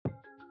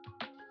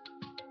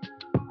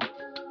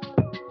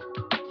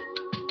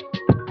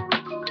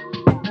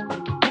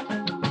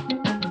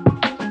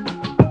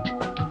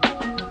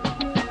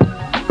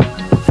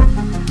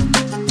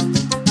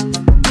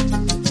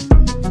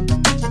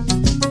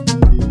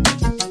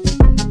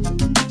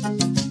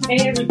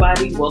Hey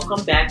everybody,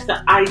 welcome back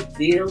to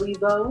Ideally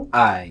Though.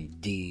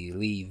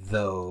 Ideally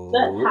Though.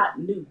 The hot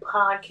new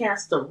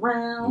podcast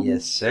around.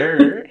 Yes,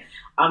 sir.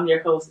 I'm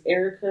your host,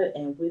 Erica,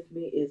 and with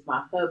me is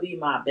my hubby,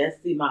 my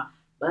bestie, my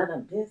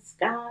butter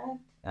biscuit.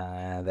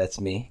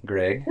 That's me,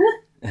 Greg.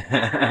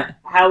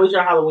 How was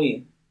your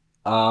Halloween?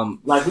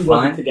 Like we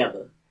wasn't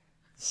together.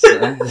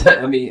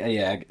 I mean,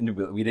 yeah,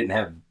 we didn't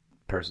have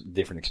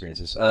different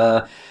experiences.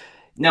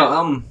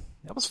 No,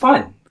 that was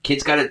fun.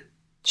 Kids got a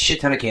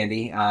shit ton of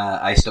candy.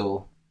 I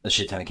stole a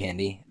shit ton of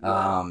candy.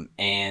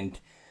 And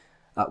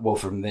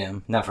from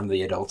them, not from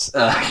the adults.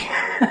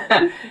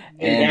 And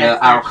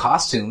our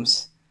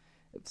costumes.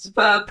 It's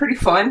pretty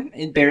fun,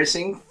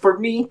 embarrassing for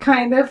me,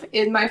 kind of,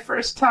 in my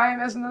first time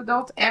as an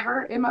adult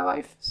ever in my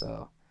life.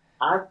 So,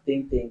 I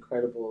think The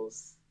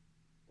Incredibles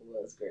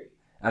was great.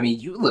 I mean,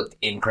 you looked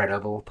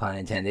incredible, pun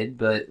intended,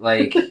 but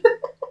like,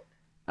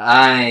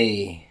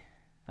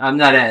 I'm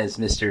not as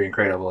Mr.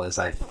 Incredible as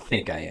I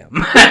think I am.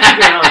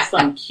 Figure out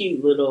some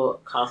cute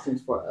little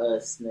costumes for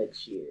us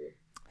next year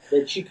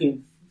that you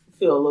can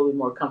feel a little bit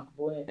more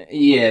comfortable in.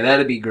 Yeah,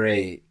 that'd be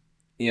great.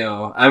 You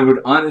know, I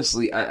would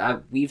honestly,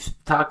 we've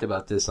talked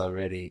about this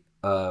already,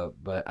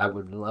 but I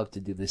would love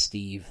to do the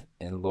Steve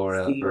and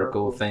Laura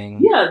Urkel thing.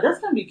 Yeah, that's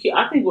going to be cute.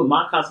 I think with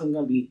my costume, it's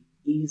going to be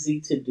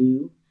easy to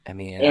do. I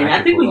mean, and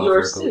I think with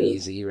yours too.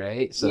 Easy,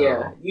 right? So,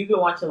 yeah, you've been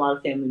watching a lot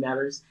of Family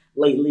Matters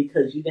lately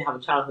because you didn't have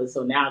a childhood,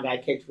 so now I got to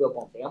catch you up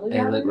on Family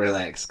Matters. And look,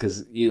 relax,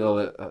 because,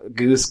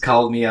 Goose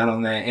called me out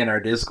on that in our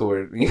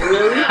Discord.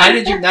 Really? How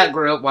did you not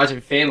grow up watching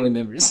Family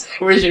Members?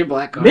 Where's your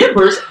black card?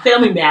 Members?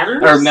 Family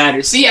Matters? Or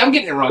Matters. See, I'm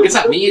getting it wrong. It's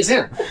not me, it's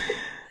him.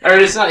 Or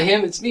it's not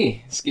him, it's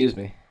me. Excuse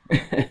me.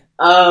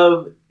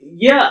 Yeah,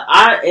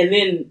 and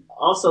then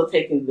also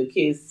taking the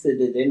kids to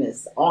the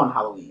dentist on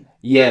Halloween.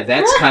 Yeah,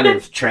 that's kind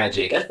of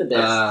tragic. That's the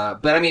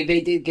best. But I mean,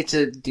 they did get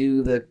to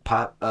do the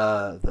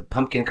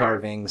pumpkin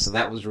carving, so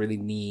that was really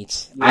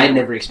neat. Yeah. I had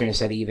never experienced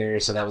that either,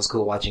 so that was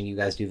cool watching you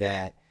guys do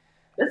that.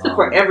 That's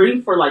forever,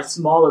 even for like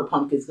smaller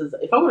pumpkins. Because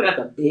if I would have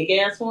got the big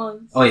ass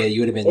ones, oh yeah,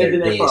 you would have been there.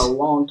 Days. For a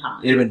long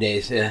time. It'd have been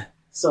days, yeah.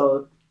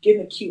 So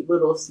getting the cute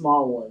little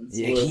small ones.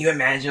 Yeah, can you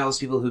imagine all those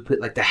people who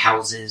put like the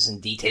houses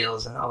and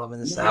details and all of them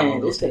and stuff?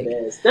 Man, it's the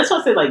best. That's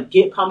why I say like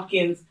get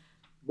pumpkins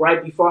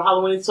right before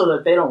Halloween so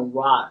that they don't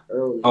rot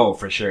early. Oh,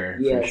 for sure.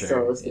 Yeah, for sure.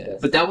 So it's the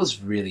best. But that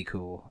was really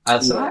cool.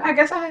 So yeah. I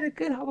guess I had a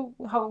good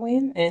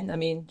Halloween, and I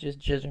mean, just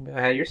judging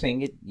by how you're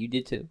saying it, you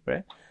did too,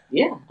 right?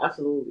 Yeah,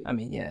 absolutely. I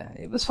mean, yeah,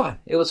 it was fun.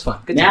 It was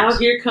fun. Good now times.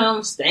 Here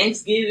comes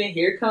Thanksgiving.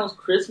 Here comes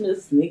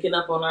Christmas sneaking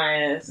up on our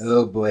ass.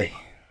 Oh boy.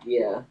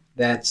 Yeah.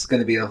 That's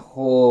going to be a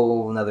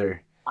whole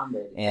nother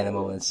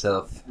animal in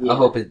itself. Yeah. I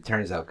hope it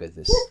turns out good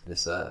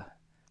this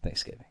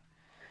Thanksgiving.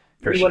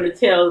 For you want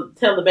to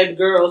tell the baby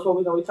girls what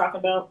we're going to be talking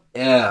about?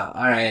 Yeah,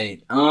 all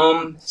right.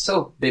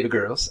 So, baby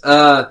girls.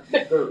 We're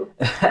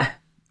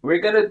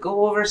going to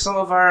go over some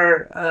of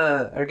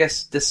our,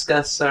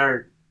 discuss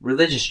our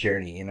religious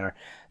journey and our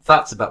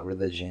thoughts about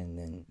religion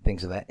and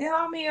things of that. You know,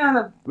 I mean, on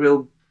a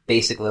real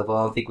basic level.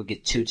 I don't think we'll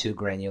get too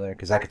granular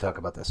because I could talk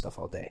about that stuff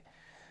all day.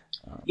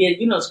 Yeah,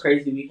 it's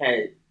crazy. We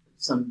had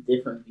some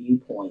different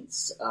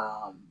viewpoints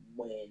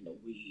when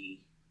we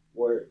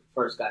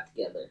first got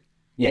together.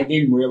 Yeah. I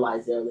didn't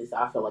realize it, or at least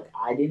I felt like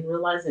I didn't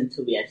realize it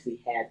until we actually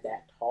had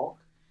that talk.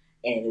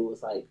 And it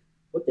was like,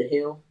 what the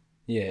hell?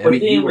 Yeah, but I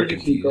mean, you were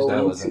confused.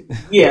 I wasn't.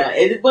 Yeah,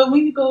 but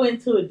when you go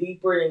into it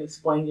deeper and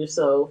explain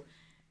yourself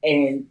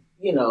and,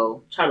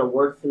 try to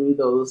work through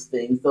those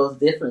things, those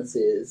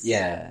differences.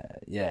 Yeah.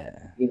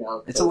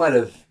 It's a lot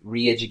of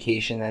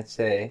re-education, I'd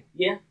say.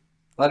 Yeah.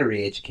 A lot of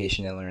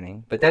re-education and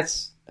learning. But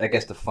that's, I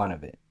guess, the fun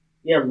of it.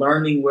 Yeah,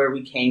 learning where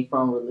we came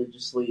from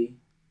religiously.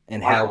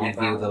 And how we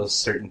view those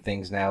certain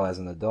things now as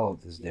an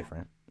adult is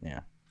different.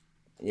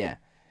 Yeah.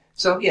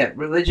 So, yeah,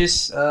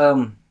 religious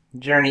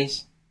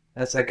journeys.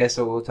 That's, I guess,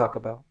 what we'll talk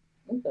about.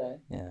 Okay.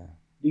 Yeah.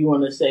 Do you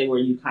want to say where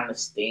you kind of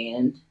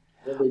stand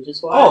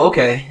religious-wise? Oh,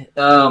 okay.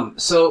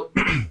 So,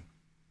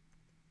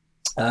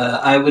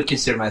 I would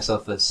consider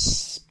myself a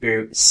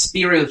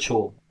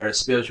spiritual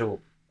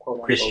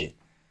Christian. Okay.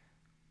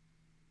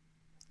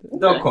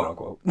 No, quote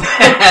unquote. No,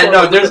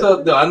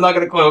 I'm not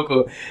going to quote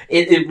unquote.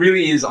 It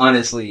really is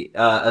honestly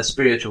a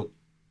spiritual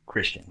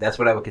Christian. That's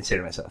what I would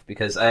consider myself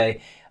because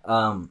I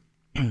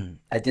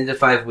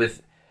identify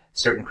with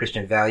certain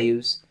Christian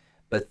values,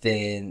 but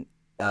then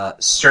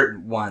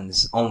certain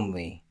ones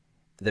only.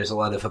 There's a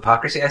lot of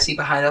hypocrisy I see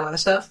behind a lot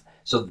of stuff.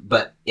 So,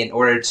 but in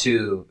order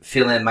to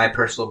fill in my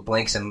personal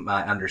blanks and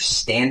my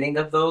understanding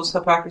of those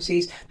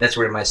hypocrisies, that's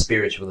where my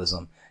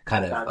spiritualism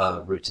kind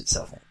of roots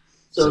itself in.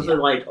 So is it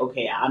like,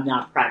 okay, I'm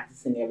not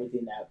practicing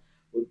everything that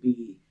would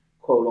be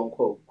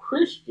quote-unquote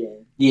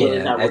Christian?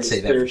 Yeah, I'd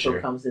say that for sure.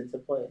 Comes into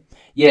play?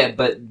 Yeah,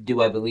 but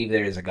do I believe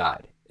there is a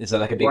God? Is that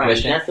like a big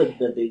question? That's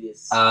the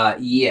biggest.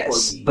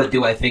 Yes, but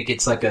do I think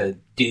it's like a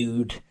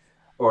dude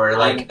or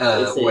like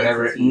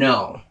whatever?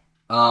 No.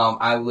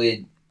 I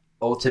would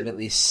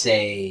ultimately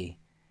say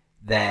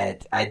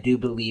that I do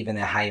believe in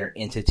a higher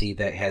entity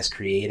that has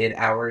created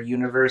our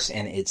universe,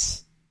 and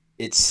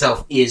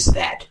itself is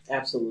that.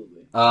 Absolutely.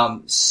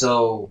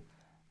 So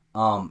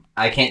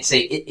I can't say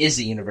it is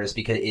the universe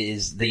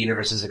because the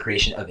universe is a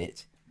creation of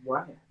it.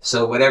 Right.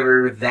 So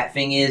whatever that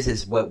thing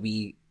is what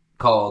we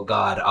call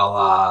God,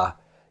 Allah,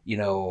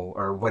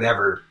 or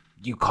whatever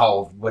you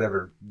call,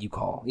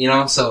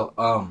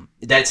 So,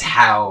 that's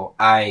how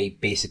I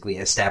basically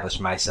established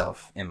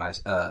myself in my,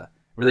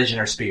 religion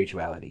or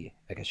spirituality,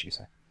 I guess you could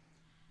say.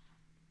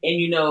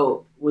 And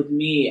with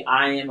me,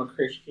 I am a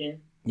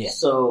Christian. Yeah.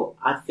 So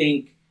I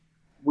think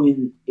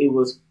when it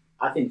was,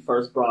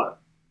 first brought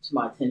to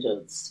my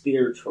attention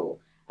spiritual,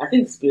 I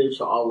think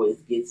spiritual always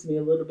gets me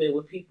a little bit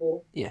with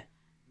people. Yeah.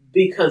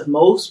 Because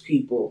most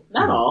people,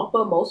 not all,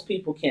 but most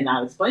people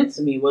cannot explain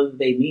to me what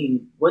they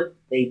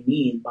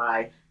mean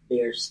by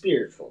their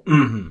spiritual.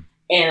 Mm-hmm.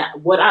 And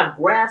what I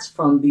grasped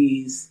from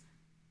these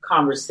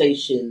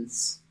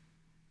conversations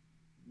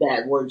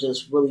that were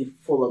just really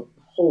full of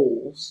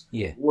holes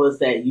was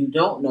that you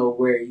don't know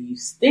where you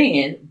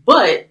stand,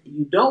 but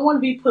you don't want to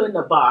be put in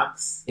a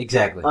box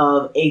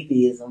of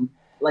atheism.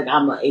 Like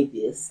I'm an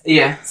atheist.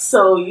 Yeah.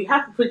 So you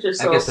have to put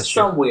yourself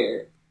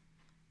somewhere.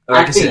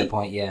 I can see that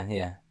point,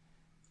 yeah.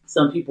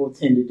 Some people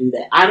tend to do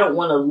that. I don't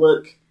want to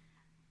look,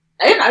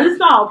 and it's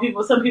not all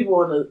people, some people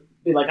want to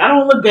be like, I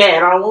don't look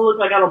bad, or I don't want to look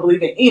like I don't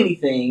believe in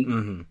anything.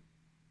 Mm-hmm.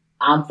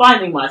 I'm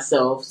finding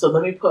myself, so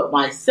let me put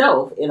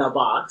myself in a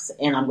box,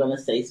 and I'm going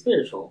to say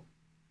spiritual.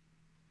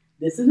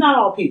 This is not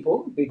all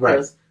people,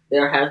 because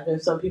there has been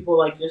some people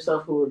like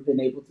yourself who have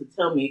been able to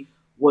tell me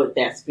what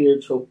that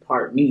spiritual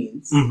part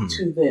means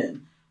to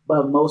them,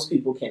 but most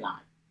people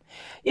cannot.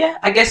 Yeah,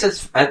 I guess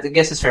it's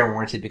fair and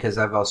warranted because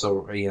I've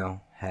also,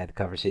 had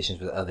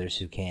conversations with others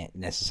who can't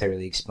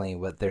necessarily explain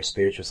what their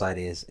spiritual side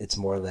is. It's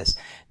more or less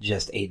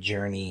just a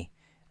journey,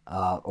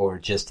 or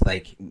just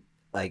like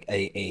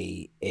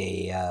a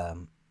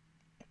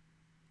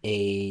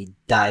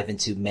dive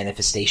into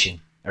manifestation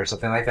or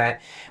something like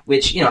that.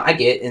 Which I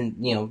get,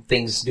 and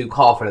things do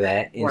call for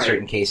that in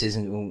certain cases,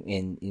 and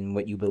in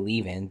what you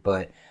believe in.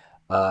 But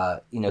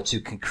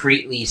to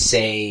concretely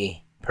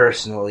say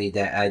personally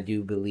that I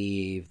do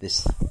believe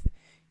this.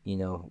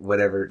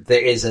 Whatever,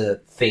 there is a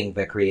thing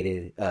that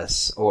created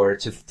us, or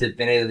to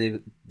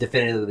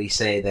definitively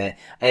say that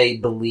I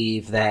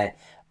believe that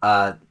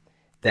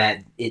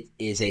that it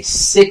is a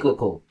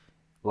cyclical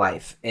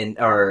life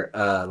or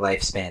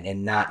lifespan,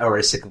 and not, or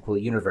a cyclical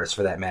universe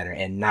for that matter,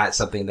 and not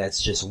something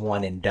that's just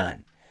one and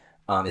done.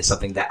 It's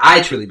something that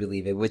I truly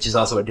believe in, which is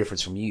also a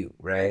difference from you,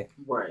 right?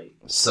 Right.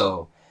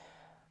 So,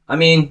 I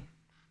mean,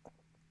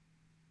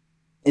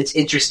 it's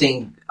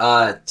interesting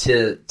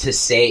to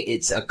say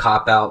it's a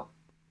cop-out.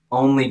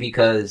 Only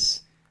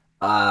because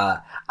I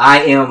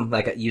am,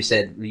 like you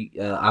said,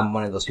 I'm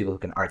one of those people who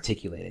can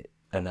articulate it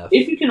enough.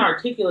 If you can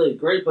articulate it,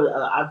 great, but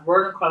I've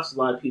run across a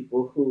lot of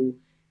people who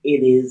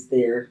it is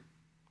their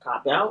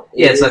cop-out.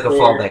 Yeah, it's like a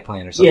fallback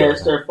plan or something. Yeah,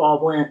 it's their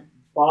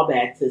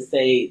fallback to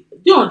say,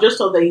 just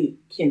so they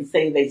can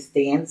say they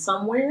stand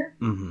somewhere.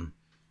 Mm-hmm.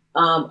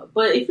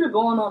 But if you're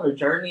going on a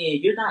journey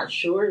and you're not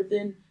sure,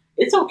 then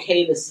it's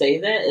okay to say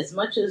that. As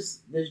much as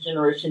this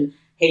generation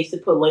hates to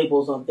put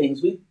labels on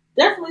things, we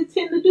definitely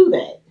tend to do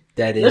that.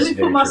 That is. Let me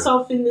put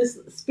myself in this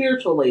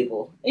spiritual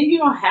label, and you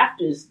don't have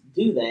to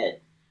do that.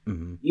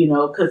 Mm-hmm.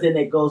 Because then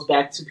it goes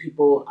back to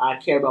people. I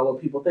care about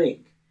what people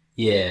think.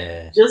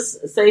 Yeah.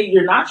 Just say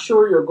you're not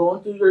sure. You're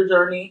going through your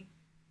journey,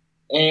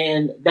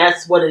 and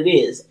that's what it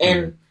is.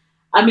 And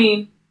I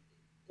mean,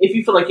 if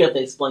you feel like you have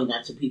to explain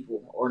that to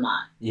people or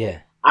not,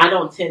 I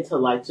don't tend to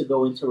like to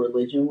go into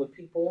religion with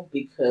people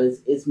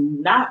because it's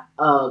not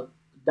a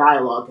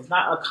dialogue. It's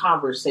not a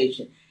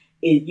conversation.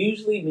 It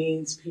usually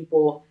means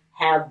people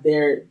have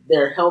they're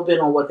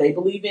hell-bent on what they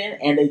believe in,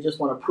 and they just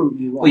want to prove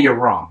you wrong. Well, you're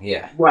wrong,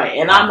 yeah. Right,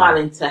 and I'm not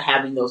into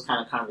having those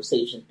kind of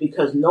conversations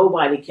because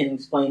nobody can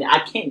explain it.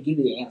 I can't give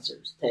you the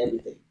answers to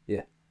everything.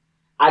 Yeah.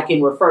 I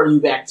can refer you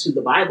back to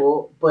the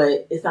Bible,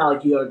 but it's not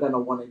like you're going to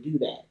want to do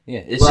that.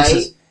 Yeah,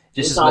 it's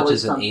just as much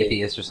as an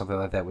atheist or something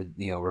like that would,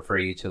 refer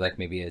you to like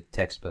maybe a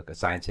textbook, a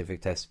scientific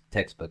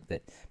textbook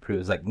that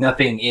proves like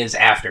nothing is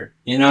after.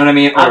 You know what I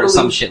mean? Or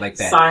some shit like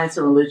that. Science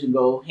and religion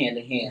go hand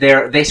in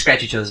hand. They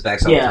scratch each other's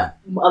backs all the time.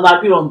 A lot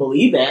of people don't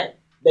believe that.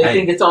 They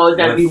think it's always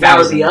got to be one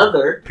or the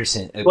other.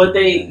 But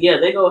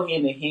they go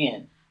hand in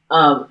hand.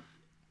 Do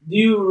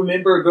you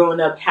remember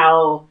growing up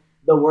how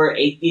the word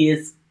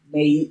atheist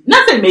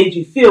nothing made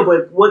you feel,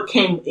 but what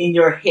came in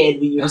your head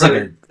when you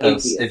heard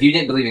atheist? If you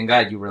didn't believe in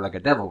God, you were like a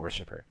devil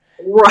worshiper.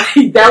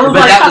 Right.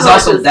 That's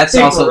also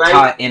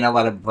taught in a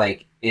lot of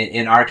like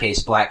in our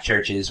case, black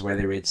churches,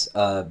 whether it's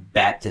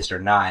Baptist or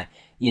not.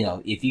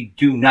 If you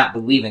do not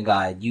believe in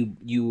God,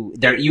 you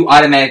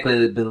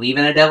automatically believe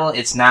in a devil.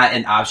 It's not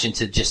an option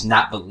to just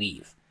not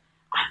believe.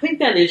 I think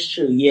that is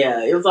true.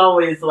 Yeah, it was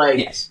always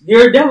like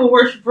you're a devil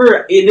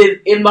worshiper.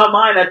 In my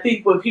mind, I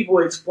think when people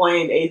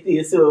explain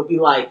atheist, it would be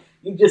like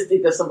you just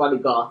think of somebody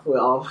goth.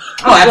 Well,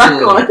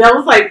 absolutely. That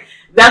was like.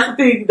 That's the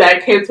thing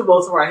that came to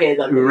most of our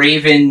heads.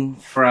 Raven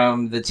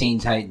from the Teen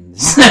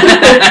Titans.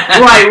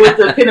 Right, with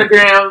the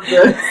pentagram,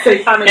 the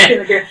satanic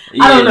pentagram.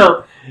 I don't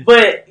know.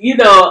 But,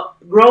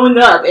 growing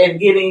up and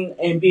being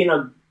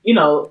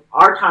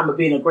our time of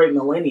being a great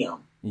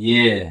millennium.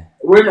 Yeah.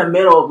 we're in the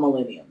middle of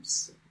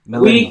millenniums.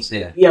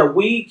 Millennials, yeah,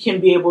 we can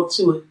be able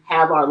to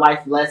have our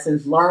life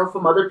lessons, learn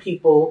from other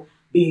people,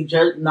 be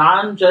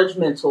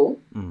non-judgmental,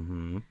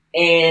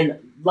 and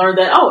learn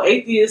that,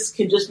 atheists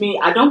can just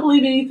mean I don't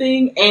believe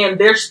anything, and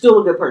they're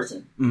still a good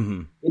person.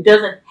 It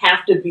doesn't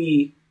have to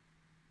be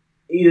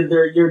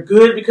either you're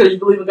good because you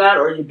believe in God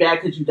or you're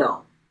bad because you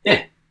don't.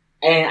 Yeah.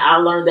 And I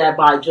learned that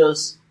by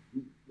just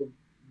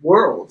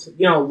world,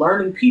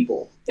 learning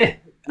people. Yeah.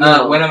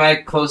 One of my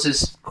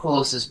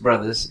closest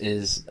brothers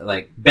is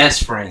like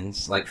best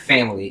friends, like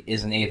family,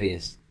 is an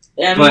atheist.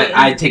 But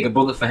I'd take a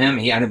bullet for him.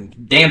 I'm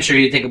damn sure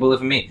he'd take a bullet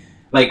for me.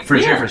 Like, for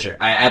sure.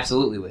 I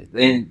absolutely would.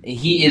 And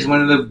he is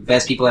one of the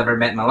best people I've ever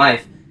met in my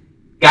life.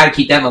 Gotta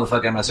keep that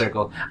motherfucker in my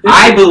circle.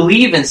 I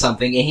believe in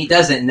something, and he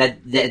doesn't, and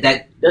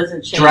that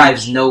doesn't change.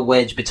 Drives no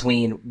wedge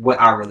between what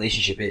our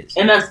relationship is.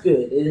 And that's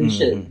good. It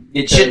shouldn't.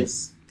 It shouldn't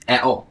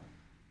at all.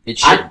 It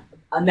shouldn't.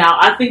 Now,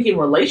 I think in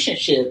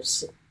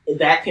relationships,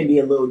 that can be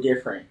a little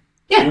different.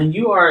 Yeah. When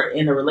you are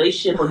in a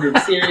relationship or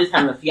getting serious,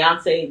 having a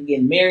fiance and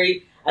getting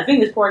married, I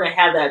think it's important to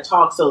have that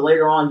talk so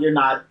later on you're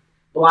not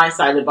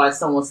blindsided by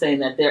someone saying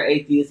that they're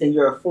atheist and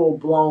you're a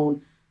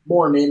full-blown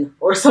Mormon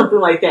or something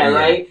like that,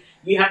 right?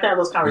 You have to have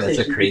those conversations.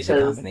 That's a crazy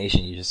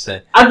combination you just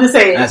said. I'm just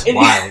saying. That's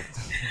wild.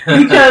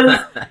 Because,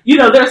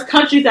 there's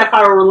countries that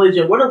fight over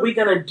religion. What are we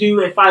going to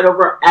do and fight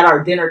over at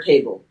our dinner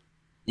table?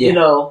 Yeah.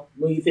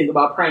 When you think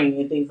about praying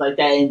and things like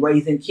that and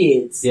raising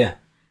kids. Yeah.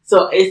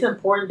 So it's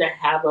important to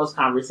have those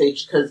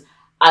conversations because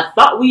I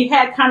thought we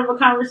had kind of a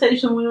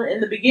conversation when we were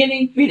in the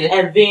beginning. We did.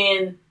 And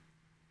then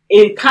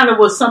it kind of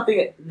was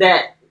something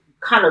that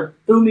kind of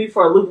threw me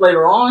for a loop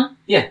later on.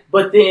 Yeah.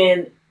 But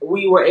then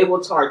we were able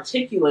to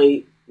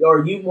articulate,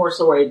 or you more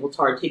so were able to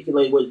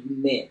articulate what you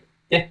meant.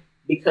 Yeah.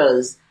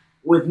 Because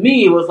with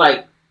me, it was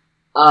like,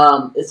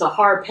 it's a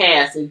hard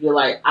pass if you're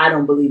like, I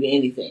don't believe in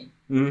anything.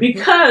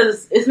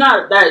 Because it's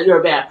not that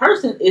you're a bad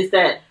person, it's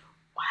that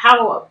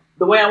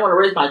the way I want to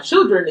raise my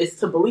children is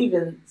to believe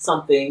in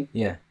something,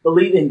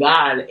 believe in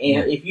God,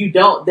 and if you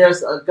don't,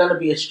 there's going to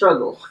be a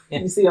struggle.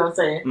 You see what I'm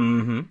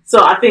saying?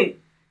 So I think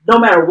no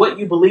matter what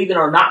you believe in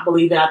or not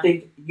believe in, I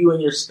think you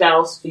and your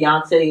spouse,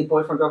 fiance,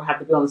 boyfriend, girl have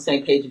to be on the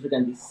same page if you're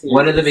going to be serious.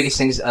 One of the biggest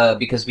things,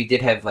 because we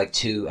did have like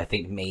two, I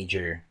think,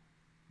 major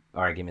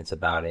arguments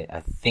about it. I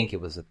think it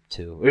was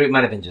two, or it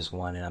might have been just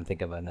one, and I'm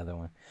thinking of another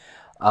one.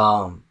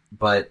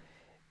 But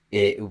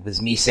it was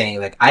me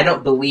saying, like, I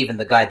don't believe in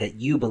the God that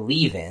you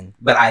believe in,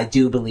 but I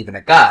do believe in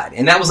a God.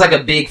 And that was, like,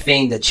 a big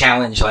thing to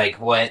challenge, like,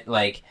 what,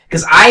 like,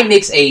 because I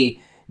mix a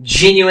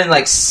genuine,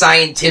 like,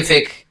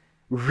 scientific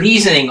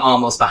reasoning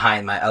almost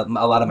behind a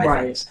lot of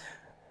my things.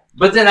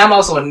 But then I'm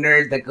also a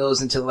nerd that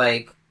goes into,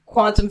 like,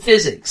 quantum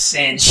physics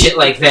and shit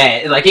like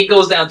that. Like, it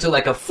goes down to,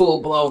 like, a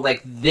full-blown,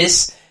 like,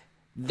 this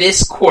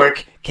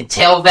quark can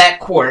tell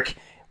that quark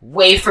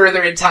way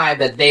further in time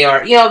that they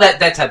are,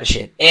 that type of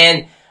shit.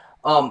 And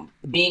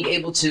being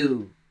able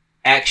to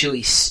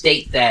actually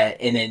state that,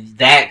 and then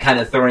that kind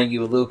of throwing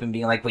you a loop and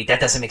being like, wait,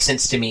 that doesn't make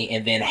sense to me,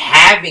 and then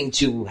having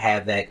to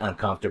have that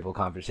uncomfortable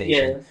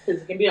conversation. Yeah,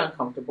 because it can be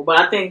uncomfortable. But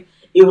I think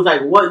it was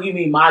like, what you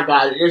mean, my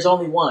God? There's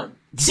only one.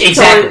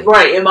 Exactly. So,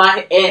 right. And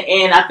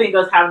I think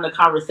us having a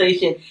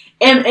conversation,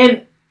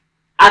 and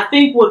I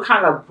think what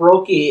kind of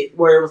broke it,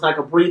 where it was like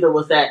a breather,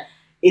 was that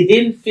it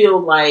didn't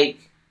feel like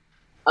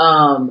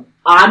I'm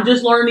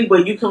just learning,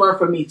 but you can learn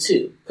from me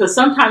too. Because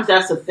sometimes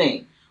that's the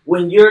thing.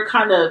 When you're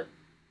kind of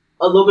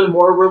a little bit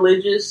more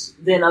religious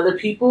than other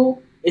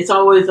people, it's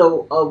always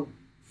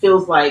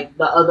feels like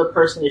the other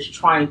person is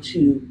trying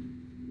to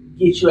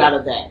get you out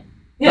of that.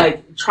 Yeah.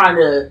 Like trying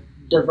to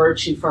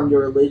divert you from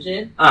your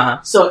religion.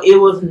 So it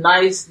was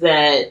nice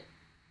that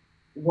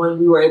when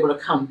we were able to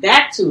come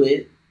back to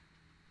it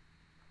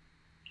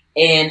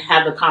and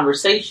have the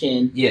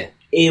conversation,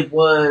 it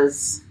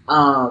was,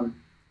 I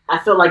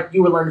felt like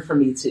you were learning from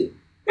me too.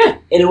 Yeah.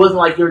 And it wasn't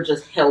like you're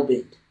just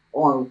hell-bent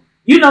on,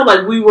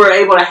 like we were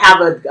able to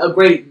have a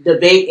great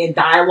debate and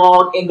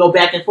dialogue and go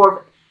back and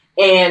forth.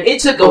 And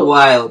it took a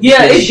while.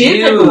 Yeah, it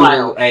did take a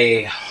while.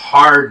 A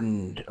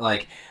hardened,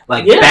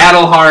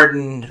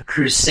 battle-hardened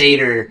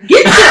crusader.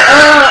 Get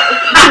your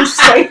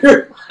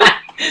crusader.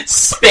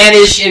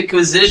 Spanish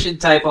Inquisition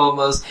type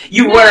almost.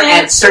 You were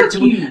to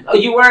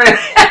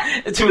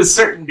a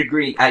certain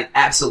degree.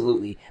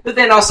 Absolutely. But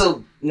then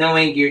also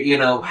knowing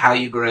how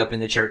you grew up in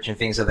the church and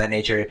things of that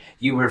nature,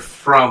 you were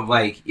from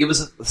it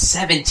was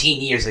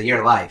 17 years of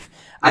your life.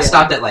 I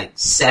stopped at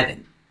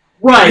 7.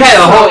 Right. You had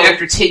a whole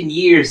extra 10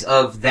 years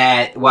of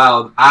that,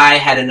 while I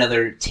had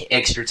another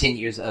extra 10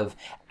 years of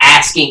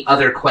asking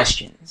other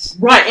questions.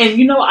 Right.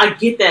 And I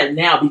get that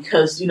now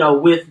because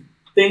with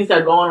things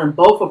that go on in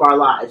both of our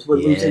lives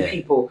with losing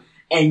people,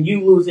 and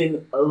you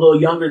losing a little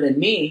younger than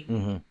me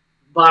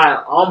by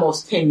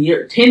almost 10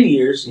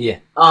 years. Yeah.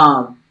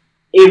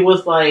 It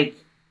was like,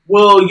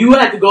 well, you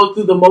had to go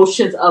through the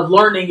motions of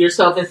learning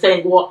yourself and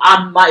saying, well,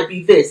 I might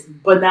be this,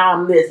 but now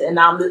I'm this, and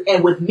now I'm this.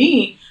 And with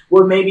me,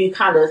 what made me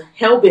kind of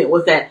hell-bent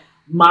was that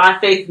my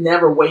faith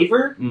never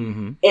wavered,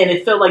 and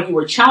it felt like you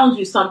were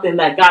challenging something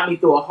that got me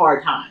through a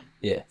hard time.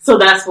 Yeah. So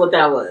that's what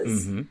that was.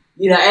 Mm-hmm.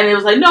 You know, and it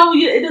was like, no,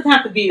 it doesn't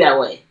have to be that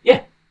way.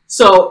 Yeah.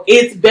 So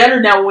it's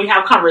better now when we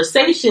have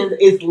conversations,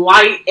 it's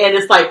light, and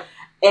it's like,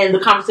 and the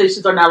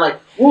conversations are not like,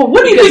 well,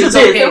 what do you think of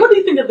this? Okay. And what do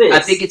you think of this? I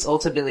think it's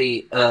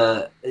ultimately,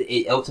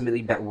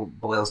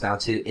 boils down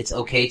to, it's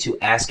okay to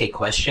ask a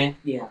question.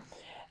 Yeah.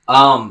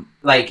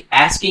 Like,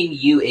 asking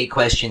you a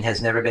question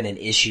has never been an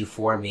issue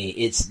for me.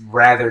 It's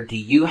rather, do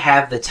you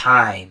have the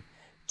time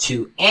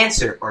to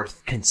answer or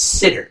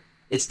consider?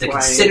 It's the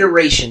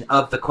consideration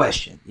of the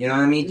question. You know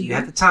what I mean? Do you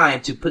have the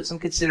time to put some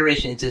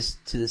consideration into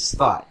this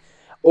thought?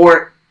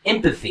 Or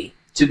empathy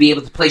to be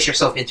able to place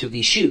yourself into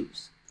these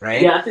shoes,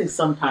 right? Yeah, I think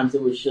sometimes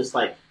it was just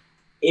like,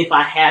 if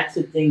I had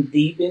to think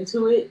deep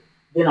into it,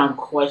 then I'm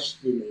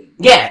questioning.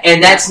 Yeah,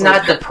 and that's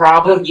not the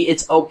problem.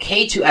 It's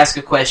okay to ask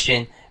a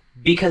question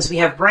because we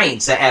have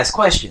brains that ask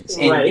questions.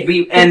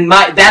 And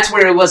that's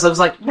where it was. I was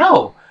like,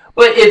 no.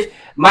 But if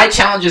my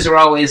challenges are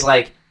always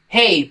like,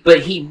 hey,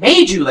 but he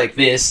made you like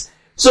this,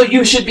 so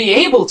you should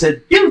be able to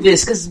do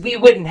this because we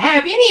wouldn't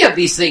have any of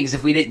these things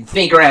if we didn't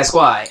think or ask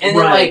why. And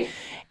then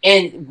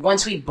and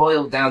once we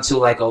boiled down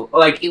to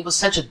it was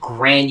such a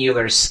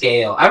granular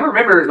scale. I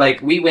remember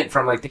we went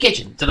from the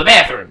kitchen to the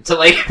bathroom to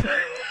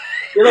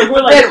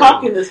we're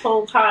talking this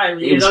whole time,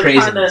 it was crazy.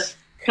 Trying to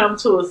come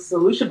to a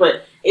solution,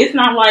 but it's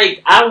not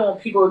like I don't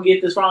want people to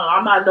get this wrong.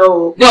 I'm not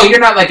no, you're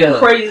not like a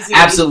crazy,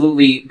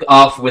 absolutely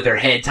off with her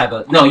head type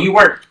of. No, you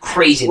weren't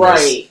craziness.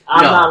 Right,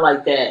 I'm not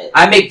like that.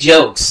 I make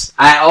jokes.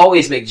 I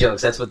always make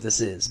jokes. That's what this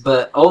is.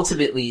 But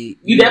ultimately,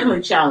 you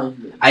definitely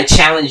challenged me. I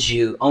challenged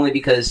you only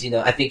because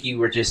I think you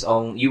were just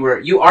you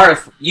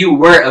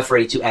were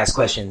afraid to ask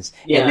questions,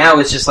 and now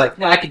it's just like,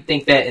 no, I could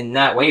think that and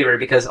not waver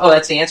because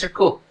that's the answer.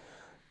 Cool.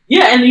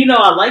 Yeah, and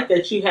I like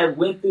that you have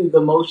went through the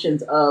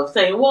motions of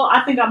saying, well,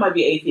 I think I might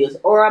be atheist,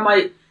 or I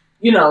might,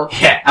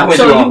 Yeah, I went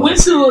so through all you went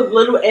through a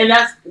little, and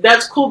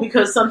that's cool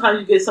because sometimes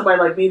you get somebody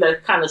like me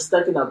that's kind of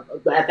stuck in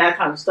at that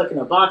time stuck in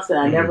a box, and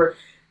I never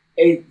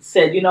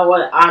said, you know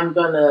what, I'm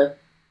gonna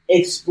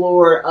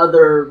explore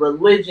other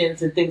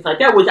religions and things like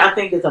that, which I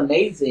think is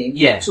amazing.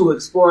 Yeah. To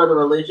explore other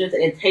religions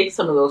and take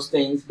some of those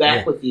things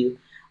back with you.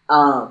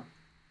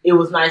 It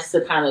was nice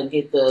to kind of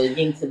get the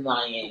yin and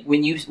yang.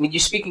 When you're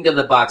speaking of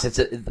the box,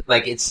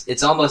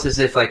 it's almost as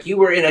if you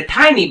were in a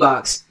tiny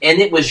box and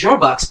it was your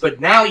box,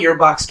 but now your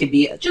box can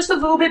be just a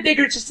little bit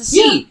bigger, just to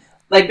see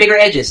bigger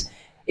edges.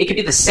 It could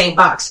be the same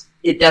box.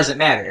 It doesn't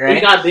matter, right?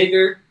 It got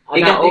bigger.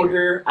 I got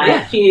older. I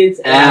had kids,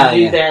 and I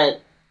knew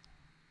that.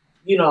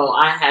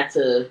 I had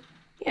to.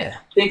 Yeah,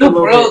 think the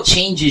world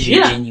changes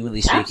you, genuinely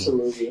speaking.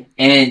 Absolutely.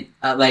 And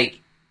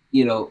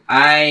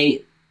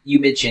you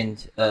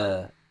mentioned.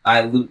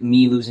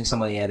 Me losing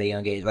somebody at a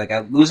young age.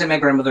 Losing my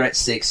grandmother at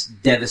 6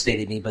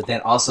 devastated me, but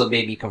then also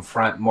made me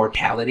confront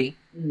mortality.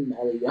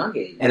 At a young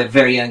age. At a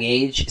very young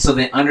age. So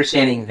then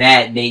understanding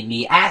that made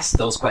me ask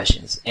those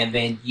questions. And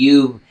then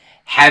you,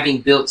 having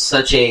built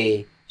such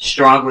a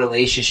strong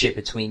relationship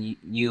between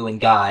you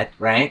and God,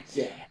 right?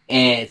 Yeah.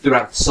 And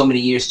throughout so many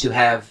years to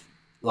have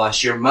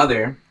lost your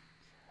mother,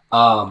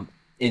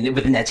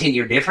 within that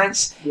 10-year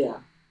difference. Yeah.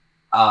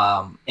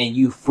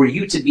 And for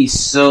you to be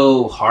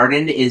so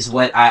hardened is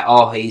what I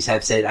always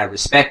have said I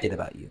respected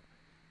about you.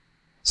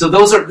 So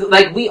those are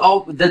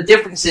the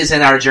differences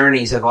in our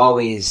journeys have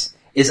always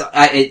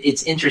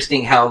it's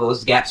interesting how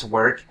those gaps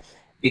work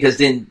because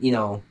then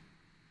you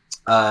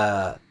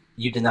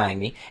denying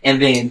me and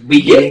then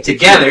we getting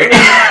together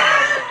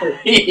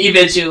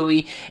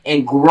eventually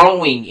and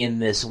growing in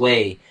this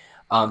way.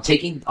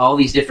 Taking all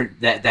these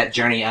different, that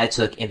journey I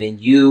took, and then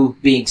you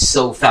being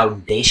so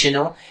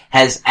foundational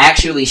has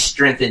actually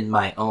strengthened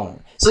my own.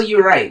 So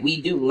you're right,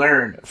 we do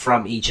learn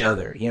from each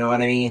other, you know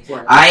what I mean?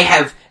 Right. I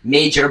have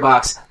made your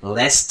box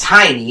less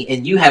tiny,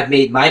 and you have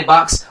made my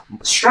box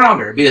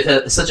stronger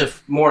with such a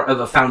more of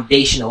a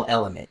foundational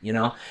element,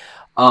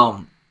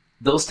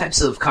 Those types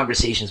of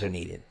conversations are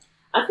needed.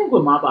 I think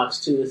with my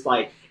box too, it's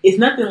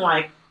nothing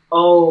like,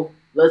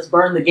 let's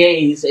burn the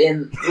gays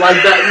and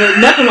that.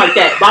 Nothing like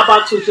that. My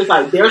box was just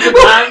there's a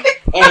guy,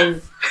 and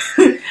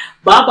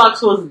my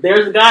box was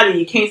there's a guy, and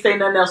you can't say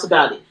nothing else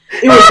about it.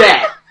 It was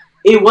that.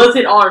 It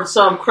wasn't on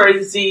some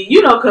crazy,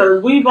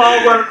 because we've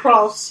all run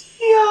across,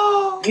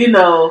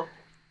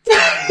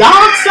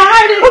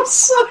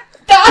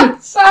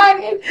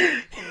 dog-sided.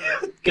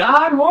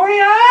 God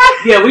warrior.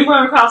 Yeah, we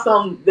run across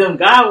them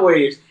God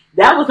warriors.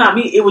 That was not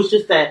me. It was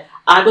just that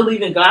I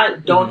believe in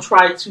God. Don't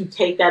try to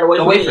take that away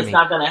from me. It's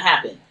not going to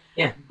happen.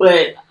 Yeah.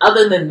 But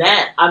other than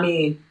that, I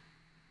mean,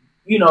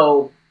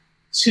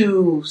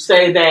 to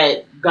say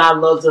that God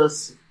loves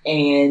us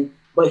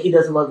but he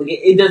doesn't love the game,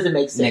 it doesn't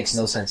make sense. It makes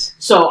no sense.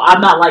 So I'm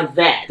not like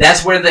that.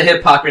 That's where the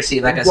hypocrisy,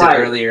 like I said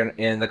earlier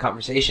in the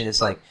conversation,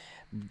 it's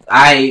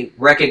I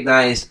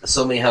recognized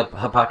so many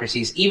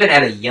hypocrisies, even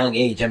at a young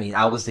age. I mean,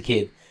 I was the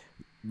kid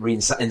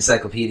reading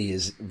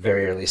encyclopedias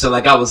very early. So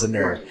I was a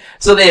nerd. Right.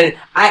 So then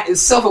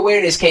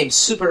self-awareness came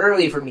super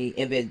early for me,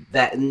 and then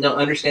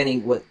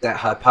understanding what that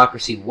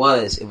hypocrisy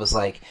was, it was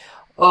I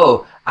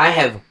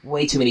have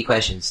way too many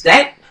questions.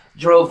 That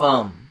drove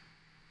a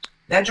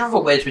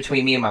wedge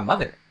between me and my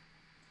mother.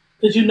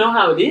 Because you know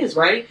how it is,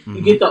 right? Mm-hmm.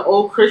 You get the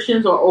old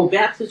Christians or old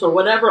Baptists or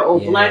whatever,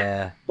 old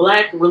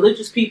black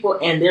religious people,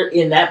 and they're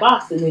in that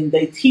box, and then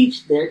they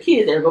teach their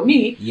kids, ergo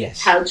me,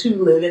 how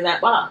to live in that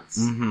box.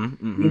 Mm-hmm,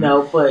 mm-hmm. You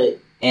know,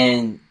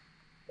 and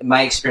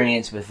my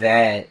experience with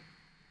that,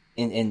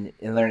 in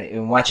learning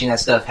and watching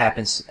that stuff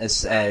happen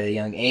at a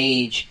young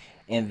age,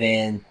 and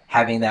then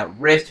having that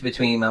rift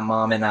between my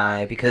mom and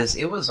I, because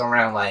it was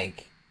around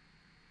like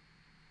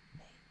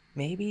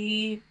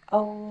maybe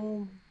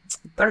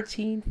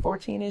 13,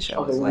 14-ish. I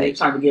was like,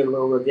 trying to get a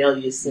little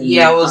rebellious.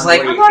 I was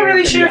like, I'm not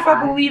really sure if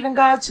I believe in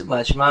God too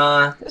much,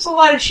 Ma. There's a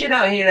lot of shit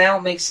out here that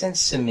don't make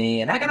sense to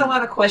me, and I got a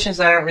lot of questions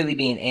that aren't really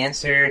being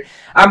answered.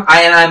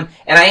 I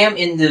am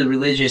in the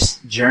religious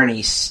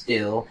journey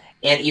still,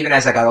 and even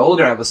as I got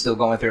older, I was still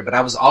going through it. But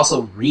I was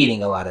also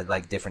reading a lot of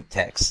like different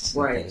texts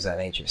and things of that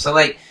nature. So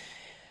like,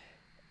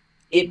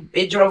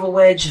 It drove a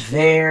wedge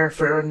there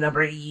for a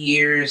number of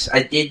years.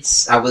 I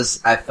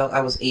felt I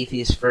was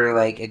atheist for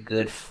like a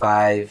good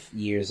 5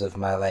 years of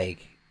my like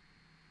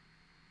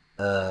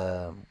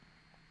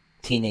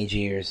teenage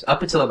years,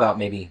 up until about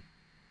maybe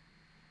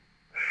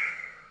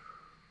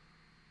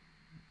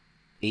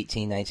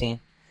 18, 19.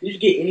 Did you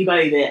get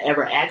anybody that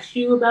ever asked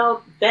you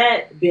about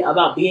that,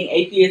 about being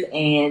atheist,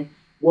 and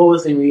what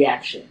was the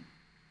reaction?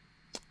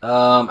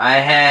 I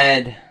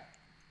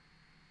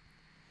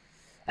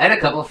had a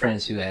couple of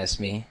friends who asked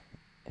me,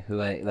 who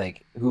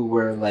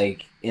were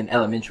like in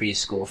elementary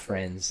school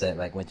friends that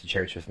like went to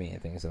church with me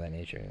and things of that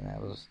nature,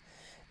 and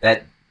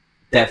that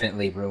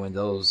definitely ruined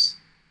those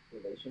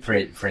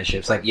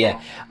friendships. Like,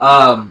 I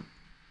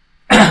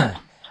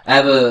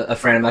have a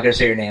friend. I'm not gonna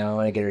say her name. I don't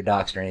want to get her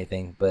doxxed or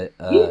anything, but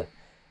I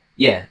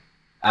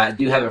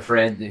do have a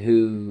friend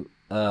who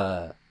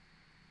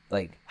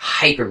like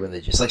hyper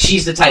religious. Like,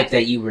 she's the type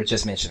that you were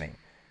just mentioning,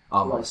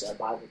 almost. Like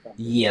Bible thumper.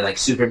 Yeah, like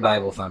super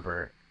Bible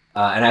thumper.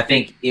 And I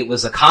think it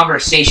was a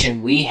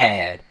conversation we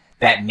had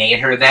that made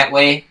her that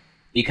way,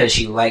 because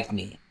she liked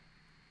me.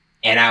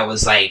 And I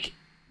was like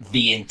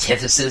the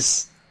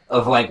antithesis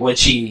of like what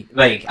she,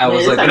 like, I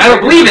was like, but I don't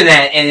believe in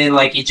that. And then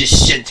like, it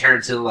just shifted her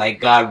to like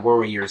God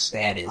warrior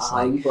status.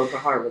 You broke her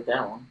heart with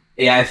that one.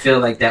 Yeah, I feel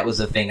like that was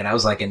a thing. And I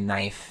was like in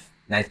 9th,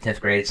 10th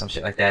grade, some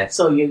shit like that.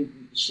 So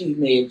she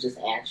may have just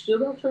asked you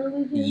about your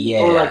religion?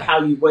 Yeah. Or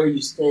like where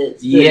you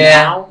stood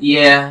now?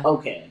 Yeah.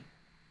 Okay.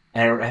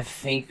 And I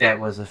think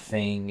that was a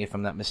thing, if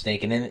I'm not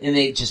mistaken. And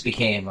it just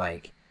became,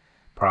 like,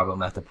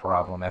 problem after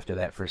problem after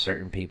that for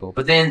certain people.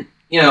 But then,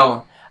 you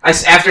know,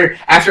 after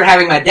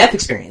having my death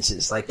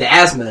experiences, like the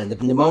asthma and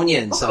the pneumonia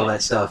and all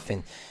that stuff,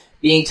 and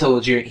being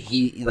told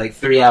like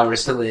 3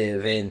 hours to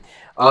live and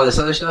all this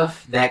other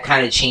stuff, that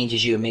kind of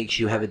changes you and makes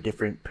you have a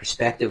different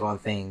perspective on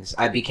things.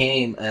 I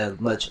became a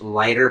much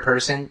lighter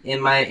person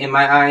in my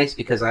eyes,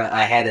 because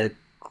I had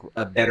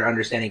a better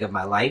understanding of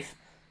my life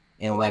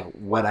and like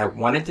what I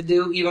wanted to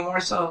do even more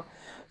so.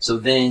 So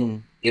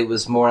then it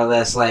was more or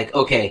less like,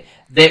 okay,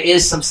 there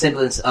is some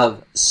semblance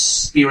of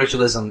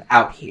spiritualism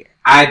out here.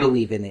 I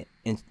believe in it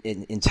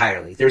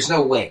entirely. There's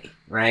no way,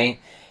 right?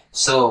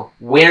 So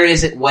where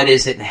is it, what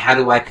is it, and how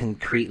do I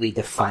concretely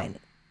define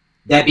it?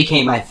 That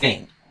became my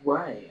thing.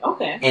 Right,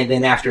 okay. And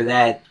then after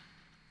that,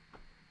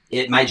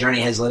 my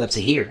journey has led up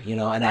to here, you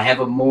know, and I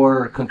have a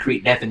more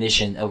concrete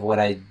definition of what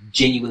I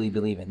genuinely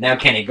believe in. Now,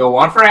 can it go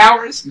on for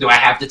hours? Do I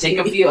have to take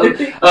a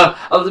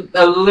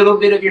little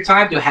bit of your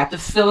time? Do I have to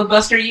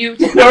filibuster you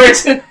in order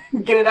to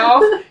get it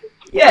off?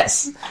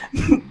 Yes.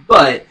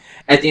 But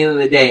at the end of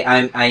the day,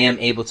 I am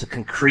able to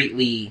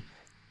concretely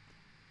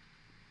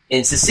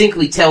and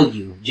succinctly tell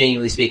you,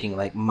 genuinely speaking,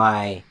 like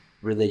my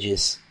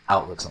religious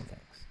outlooks on things.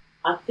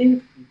 I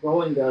think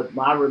growing up,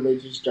 my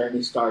religious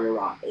journey started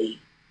around 8.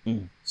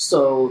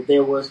 So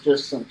there was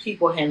just some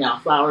people handing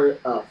out flyers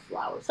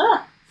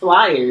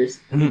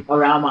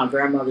around my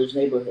grandmother's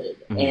neighborhood.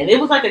 And it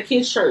was like a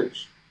kid's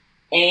church.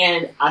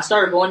 And I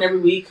started going every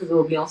week because it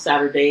would be on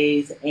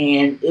Saturdays.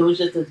 And it was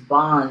just this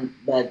bond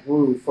that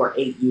grew for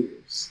 8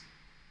 years.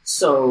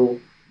 So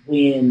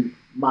when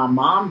my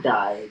mom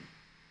died,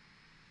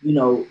 you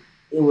know,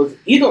 it was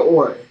either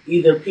or.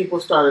 Either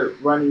people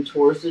started running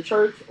towards the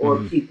church or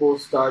people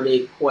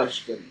started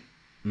questioning.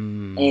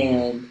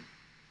 And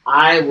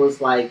I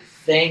was like,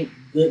 thank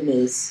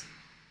goodness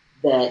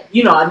that,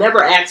 you know, I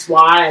never asked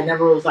why. I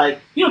never was like,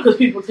 you know, because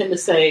people tend to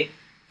say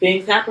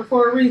things happen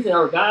for a reason,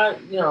 or God,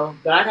 you know,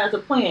 God has a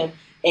plan.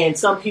 And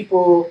some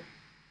people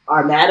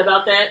are mad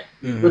about that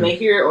when they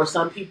hear it, or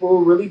some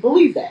people really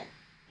believe that.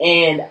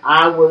 And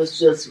I was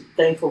just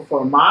thankful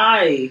for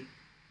my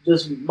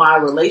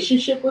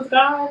relationship with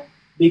God,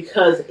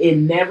 because it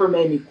never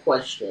made me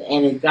question,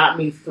 and it got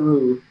me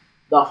through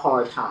the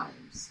hard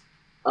times.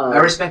 I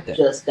respect that.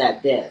 Just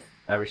that death.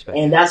 I respect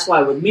and that's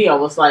why with me, I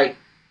was like,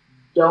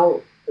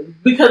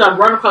 because I've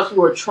run across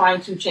people who are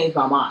trying to change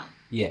my mind.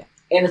 Yeah.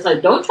 And it's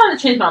like, don't try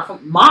to change my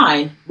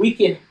mind. We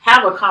can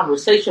have a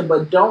conversation,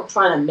 but don't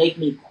try to make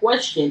me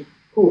question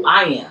who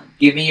I am.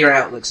 Give me your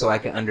outlook so I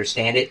can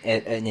understand it,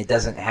 and it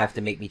doesn't have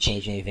to make me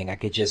change anything. I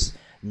could just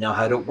know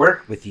how to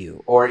work with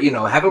you, or, you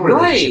know, have a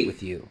relationship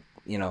with you.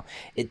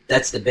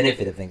 That's the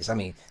benefit of things. I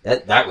mean,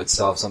 that would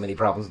solve so many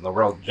problems in the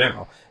world in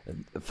general.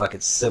 A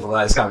fucking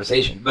civilized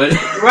conversation, but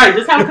right,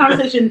 just have a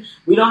conversation.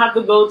 We don't have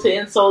to go to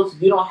insults.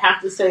 You don't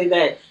have to say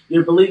that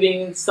you're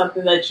believing in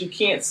something that you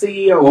can't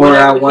see, or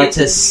I want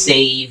to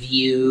save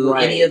you.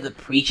 Right. Any of the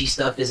preachy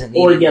stuff isn't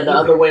needed. Or the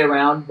other way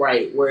around,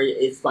 right? Where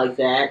it's like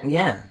that.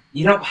 Yeah,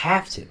 you don't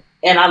have to.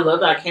 And I love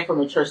that I came from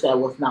a church that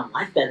was not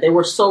like that. They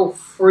were so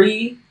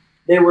free.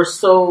 They were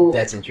so...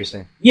 That's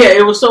interesting. Yeah,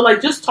 it was so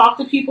like, just talk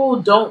to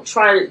people. Don't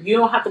try... You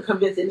don't have to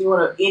convince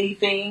anyone of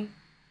anything.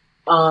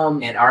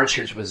 And our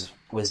church was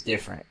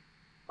different.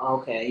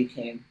 Okay, you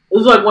came... It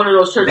was like one of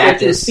those churches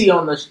that you see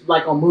on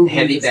movies.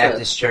 Heavy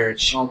Baptist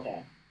church.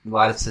 Okay.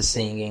 Lots of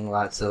singing,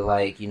 lots of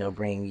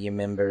bring your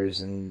members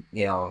and,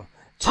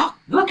 talk,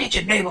 look at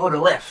your neighbor on the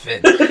left.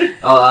 And,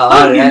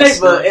 hug your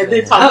neighbor and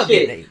then talk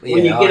shit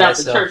when you get out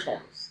the church house.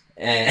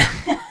 And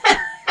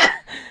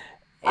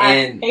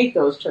I hate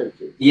those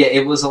churches. Yeah,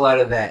 it was a lot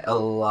of that. I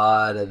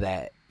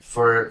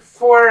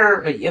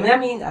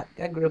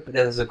grew up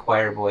as a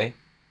choir boy.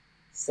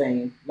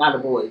 Same. Not a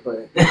boy,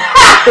 but...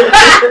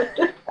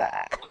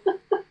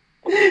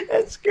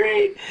 That's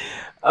great.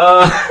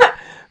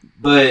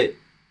 But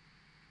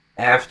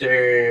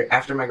after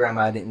my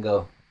grandma, I didn't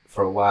go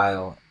for a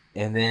while.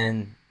 And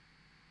then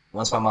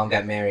once my mom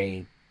got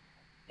married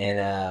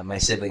and my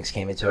siblings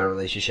came into our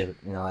relationship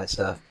and all that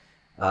stuff,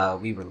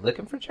 we were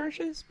looking for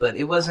churches, but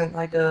it wasn't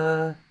like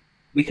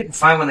we couldn't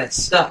find one that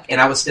stuck. And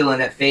I was still in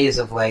that phase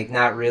of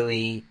not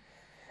really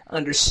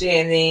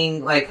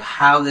understanding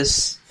how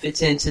this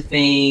fits into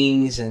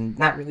things and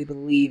not really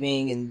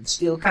believing and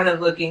still kind of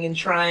looking and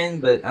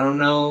trying, but I don't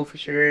know for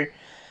sure.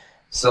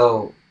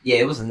 So yeah,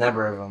 it was a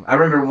number of them. I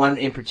remember one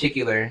in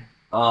particular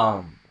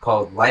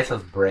called Life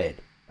of Bread.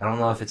 I don't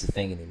know if it's a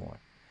thing anymore,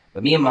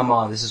 but me and my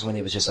mom, this is when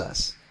it was just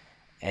us,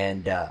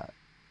 and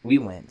we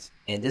went,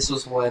 and this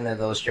was one of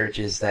those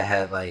churches that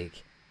had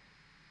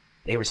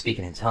they were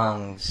speaking in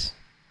tongues.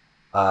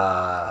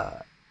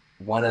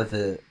 One of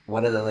the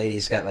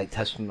ladies got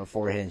touched on the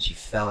forehead and she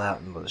fell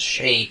out and was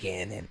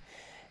shaking, and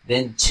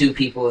then two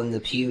people in the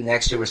pew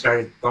next to her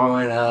started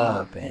throwing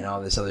up and all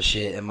this other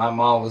shit, and my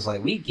mom was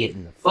like, "We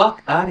getting the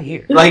fuck out of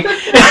here!"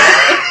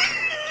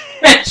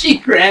 And she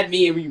grabbed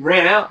me and we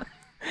ran out,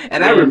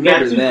 and I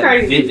remember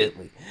that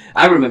vividly.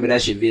 I remember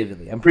that shit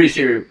vividly. I'm pretty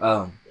sure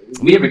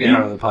we ever get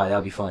her on the pod,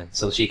 that'll be fun,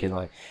 so she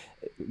can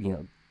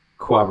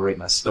corroborate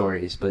my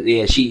stories. But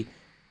yeah, she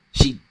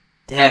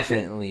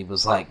definitely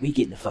was like, "We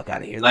getting the fuck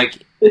out of here!"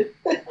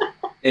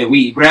 And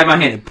we grabbed my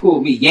hand and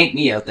pulled me, yanked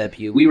me out that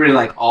pew. We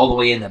were all the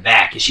way in the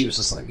back, and she was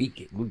just like, "We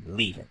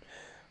leaving,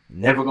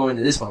 never going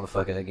to this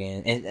motherfucker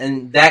again."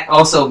 And that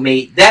also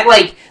made that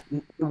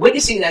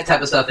witnessing that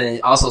type of stuff, and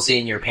also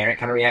seeing your parent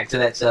kind of react to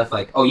that stuff,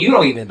 "Oh, you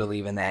don't even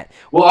believe in that,"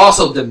 will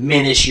also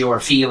diminish your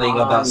feeling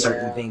about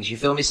certain things. You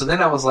feel me? So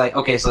then I was like,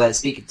 okay, so that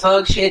speaking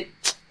tongue shit,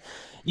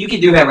 you can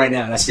do that right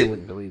now, and I still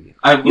wouldn't believe you.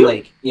 I'd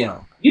be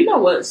You know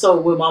what? So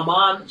with my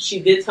mom, she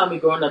did tell me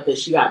growing up that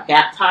she got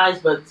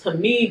baptized, but to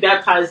me,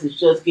 baptized is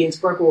just getting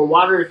sprinkled with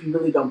water if you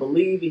really don't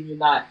believe and you're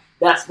not.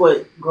 That's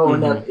what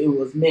growing up it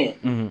was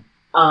meant.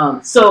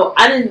 Mm-hmm. So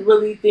I didn't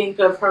really think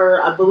of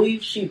her. I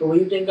believe she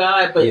believed in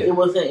God, but it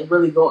wasn't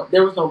really going.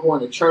 There was no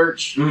going to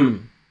church.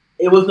 Mm.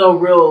 It was no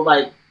real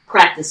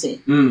practicing.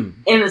 Mm.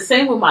 And the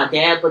same with my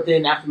dad. But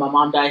then after my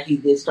mom died, he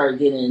did start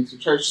getting into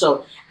church.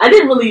 So I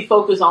didn't really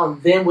focus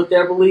on them with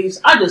their beliefs.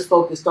 I just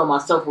focused on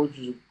myself, which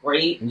was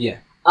great. Yeah.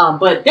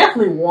 But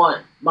definitely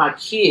want my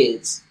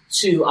kids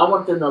to. I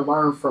want them to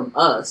learn from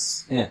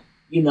us. Yeah.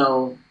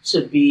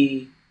 To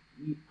be,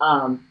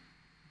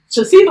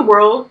 to see the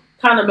world,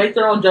 kind of make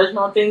their own judgment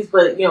on things.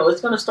 But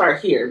it's going to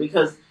start here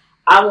because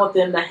I want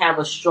them to have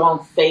a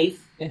strong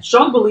faith,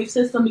 strong belief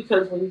system.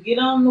 Because when you get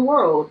out in the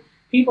world,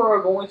 people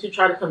are going to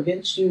try to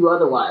convince you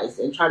otherwise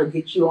and try to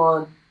get you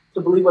on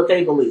to believe what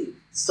they believe.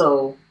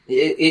 So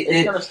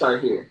it's going to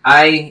start here.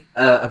 I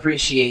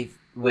appreciate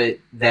what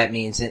that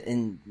means,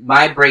 and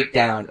my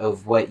breakdown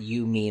of what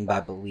you mean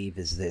by believe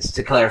is this,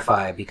 to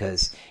clarify,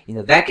 because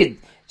that could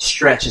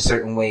stretch in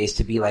certain ways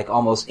to be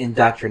almost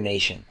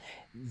indoctrination.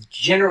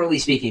 Generally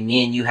speaking,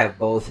 me and you have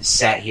both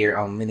sat here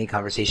on many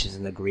conversations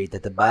and agreed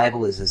that the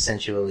Bible is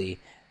essentially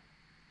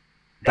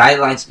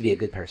guidelines to be a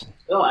good person.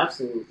 Oh,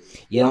 absolutely.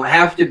 You don't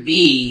have to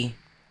be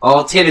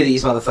all 10 of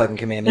these motherfucking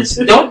commandments.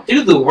 Don't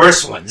do the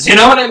worst ones. You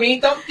know what I mean?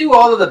 Don't do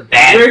all of the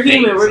bad things. We're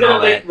human. We're going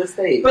to make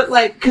mistakes. But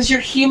because you're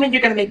human,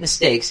 you're going to make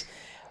mistakes.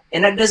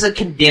 And that doesn't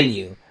condemn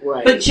you.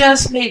 Right. But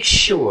just make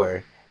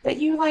sure that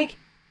you,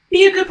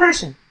 be a good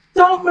person.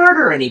 Don't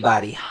murder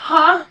anybody.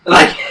 Huh?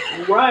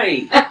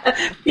 Right.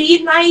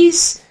 Be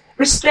nice.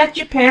 Respect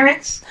your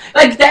parents.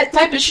 That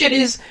type of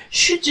shit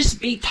should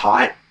just be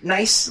taught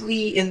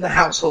nicely in the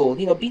household.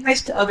 Be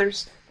nice to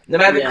others. No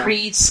matter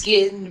creed,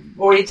 skin,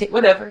 orientation,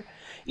 whatever.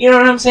 You know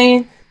what I'm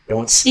saying?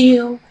 Don't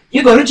steal.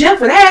 You go to jail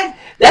for that.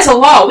 That's a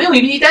law. We don't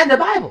even need that in the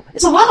Bible.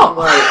 It's a law.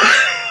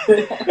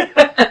 Right.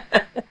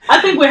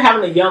 I think we're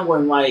having a young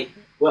one,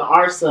 with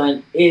our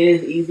son. It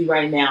is easy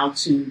right now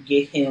to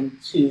get him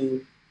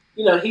to,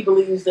 he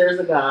believes there's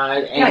a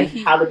God and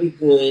how to be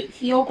good.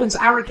 He opens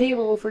our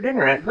table for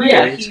dinner at prayer.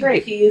 Yeah, it's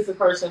great. He is the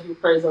person who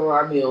prays over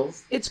our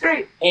meals. It's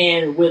great.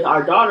 And with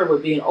our daughter,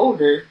 with being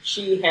older,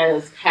 she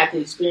has had the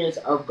experience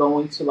of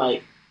going to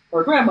like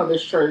her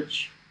grandmother's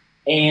church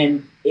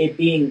and it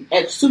being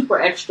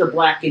super extra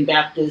black and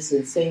Baptist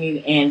and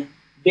singing and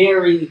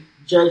very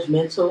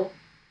judgmental.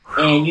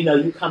 And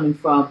you coming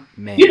from,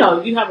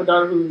 you have a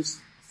daughter who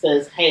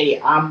says, "Hey,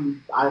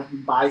 I'm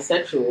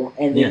bisexual,"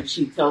 and then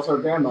she tells her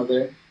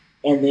grandmother.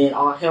 And then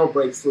all hell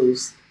breaks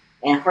loose.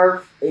 And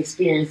her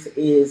experience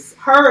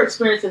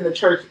in the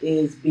church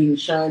is being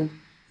shunned,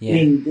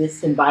 being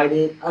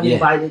disinvited,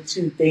 uninvited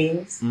to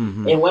things.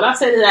 Mm-hmm. And what I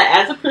say to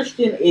that as a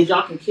Christian is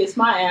y'all can kiss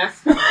my ass.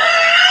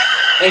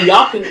 And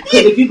y'all can,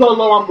 because if you go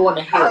low, I'm going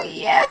to hell. Oh,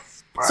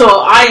 yes, bro.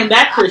 So I am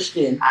that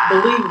Christian.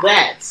 Believe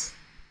that.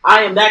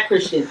 I am that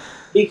Christian.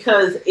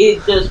 Because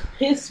it just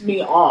pissed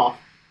me off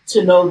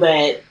to know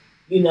that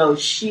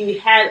she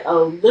had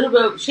a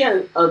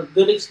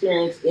good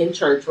experience in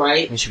church,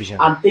 right?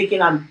 I'm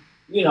thinking I'm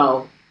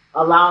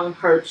allowing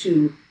her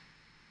to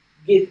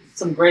get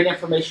some great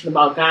information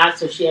about God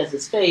so she has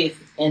His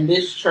faith. And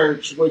this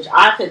church, which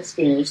I've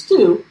experienced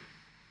too,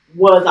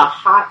 was a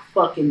hot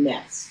fucking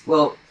mess.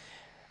 Well,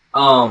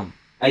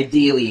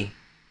 ideally,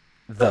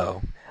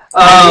 though,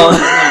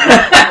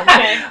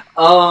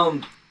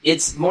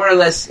 it's more or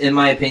less, in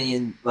my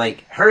opinion,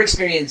 like her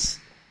experience.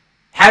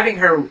 Having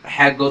her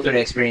go through the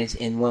experience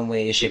in one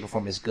way, shape, or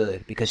form is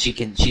good because she's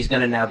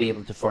going to now be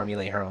able to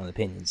formulate her own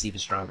opinions even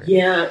stronger.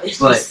 Yeah,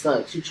 just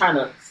sucks. You're trying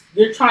to,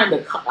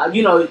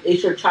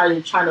 it's you're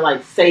trying to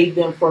like save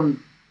them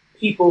from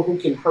people who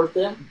can hurt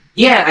them.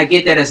 Yeah, I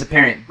get that as a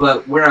parent,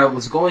 but where I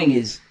was going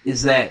is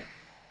that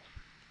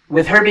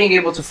with her being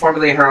able to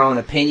formulate her own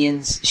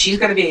opinions, she's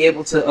going to be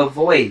able to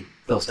avoid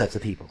those types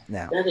of people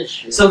now. That is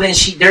true. So then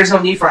there's no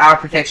need for our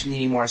protection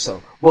anymore.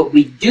 So what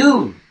we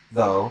do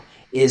though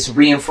is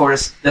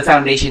reinforce the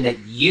foundation that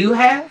you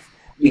have,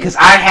 because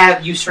I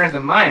have, you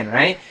strengthen mine,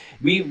 right?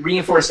 We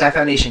reinforce that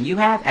foundation you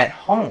have at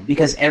home,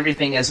 because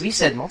everything, as we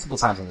said multiple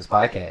times on this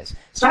podcast,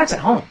 starts at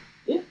home.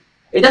 Yeah.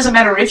 It doesn't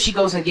matter if she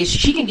goes and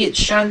she can get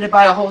shunned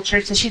by a whole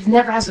church that she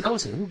never has to go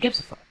to. Who gives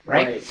a fuck,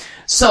 right?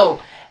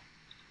 So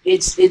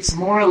it's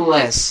more or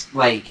less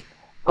like,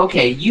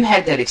 okay, you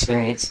had that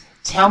experience.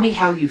 Tell me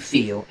how you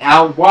feel.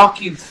 I'll walk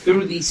you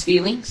through these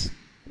feelings.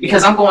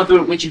 Because I'm going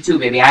through it with you too,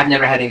 baby. I've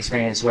never had an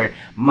experience where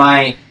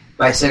my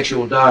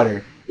bisexual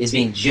daughter is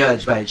being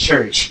judged by a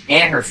church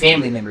and her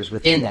family members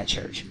within that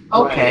church.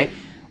 Okay, right.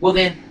 Well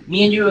then,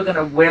 me and you are going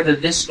to weather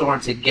this storm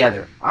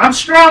together. I'm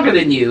stronger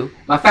than you.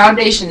 My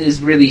foundation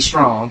is really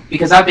strong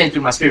because I've been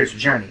through my spiritual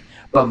journey.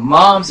 But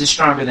Mom's is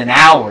stronger than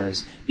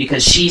ours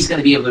because she's going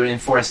to be able to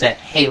enforce that,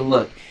 hey,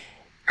 look,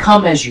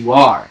 come as you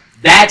are.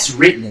 That's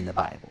written in the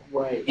Bible.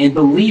 Right. And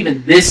believe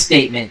in this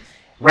statement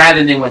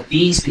rather than what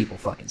these people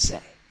fucking say.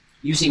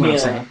 You see what I'm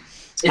saying?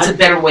 It's a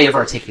better way of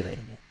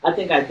articulating it. I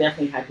think I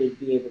definitely have to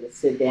be able to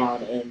sit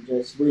down and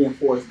just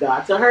reinforce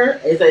God to her.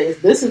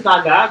 This is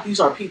not God. These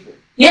are people.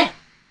 Yeah.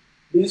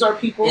 These are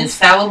people.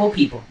 Infallible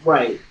people.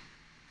 Right.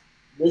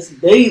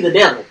 They the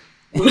devil.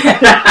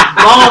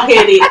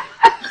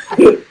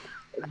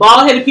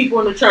 Bald-headed people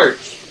in the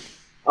church.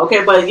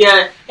 Okay, but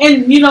yeah.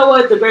 And you know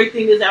what? The great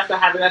thing is after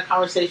having that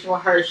conversation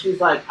with her,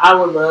 she's like, I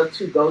would love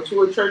to go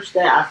to a church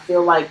that I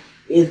feel like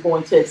is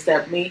going to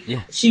accept me.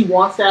 Yeah. She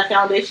wants that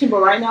foundation,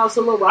 but right now it's a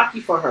little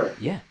rocky for her.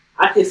 Yeah.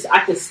 I could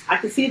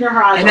see it in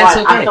her eyes. And that's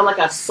okay. I felt like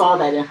I saw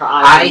that in her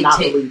eyes.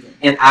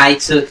 And I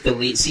took the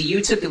lead. See,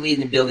 you took the lead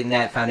in building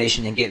that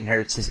foundation and getting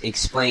her to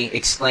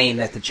explain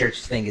that the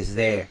church thing is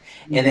there.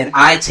 Mm-hmm. And then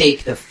I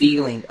take the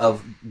feeling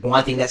of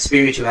wanting that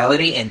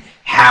spirituality and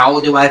how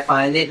do I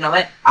find it and all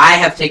that. I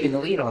have taken the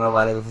lead on a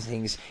lot of those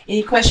things.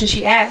 Any question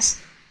she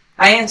asks,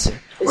 I answer.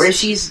 Or if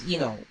she's,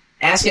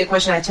 asking a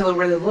question, I tell her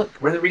where to look,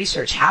 where to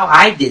research, how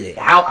I did it,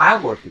 how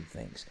I worked through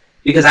things.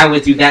 Because I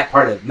went through that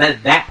part of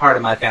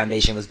my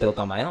foundation was built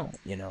on my own,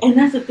 And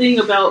that's the thing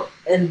about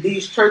in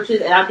these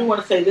churches, and I do want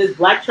to say this,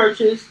 black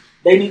churches,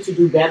 they need to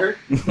do better.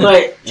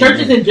 But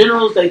churches in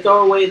general, they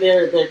throw away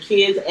their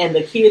kids, and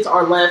the kids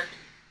are left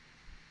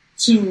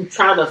to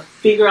try to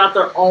figure out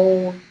their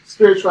own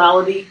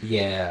spirituality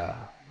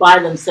by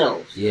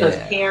themselves. Because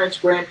parents,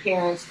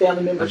 grandparents,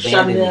 family members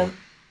shun them.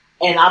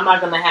 And I'm not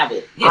going to have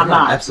it. Yeah, I'm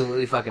not.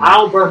 Absolutely fucking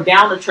I'll burn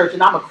down the church,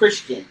 and I'm a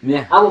Christian.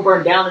 Yeah. I will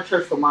burn down the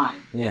church for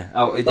mine. Yeah.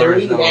 Oh,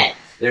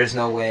 there's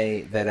no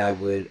way that I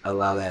would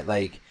allow that.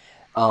 Like,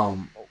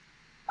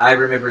 I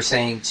remember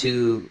saying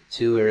to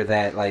her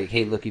that, like,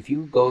 hey, look, if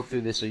you go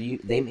through this or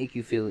they make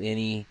you feel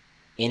any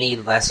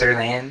lesser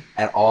than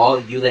at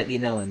all, you let me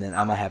know, and then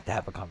I'm going to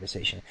have a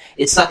conversation.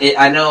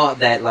 I know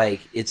that,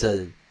 like, it's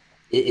a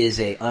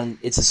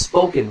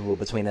spoken rule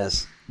between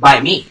us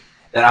by me.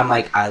 That I'm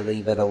like, I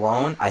leave it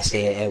alone. I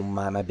stay at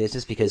my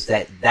business because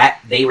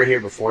that they were here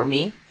before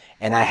me,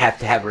 and I have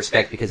to have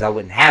respect because I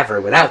wouldn't have her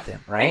without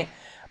them, right?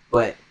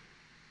 But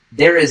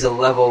there is a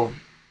level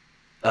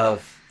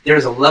of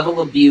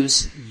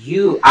abuse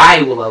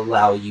I will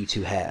allow you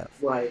to have.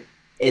 Right.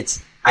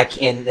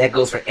 That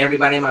goes for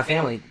everybody in my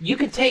family. You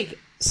could take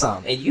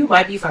some, and you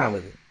might be fine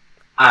with it.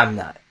 I'm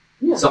not.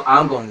 Yeah. So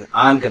I'm going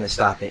to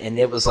stop it. And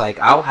it was like,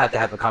 I'll have to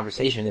have a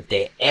conversation if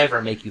they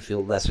ever make you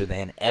feel lesser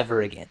than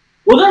ever again.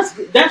 Well,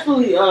 that's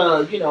really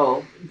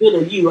good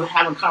of you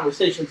having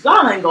conversations.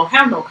 I ain't gonna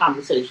have no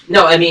conversation.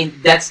 No, I mean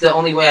that's the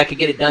only way I could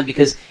get it done,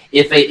 because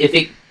if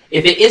it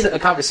isn't a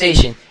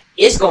conversation,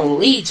 it's gonna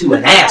lead to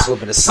an ass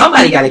whooping.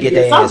 Somebody got to get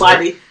their ass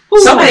whooped.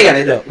 Somebody got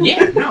to know.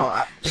 Yeah, no,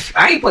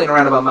 I ain't playing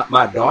around about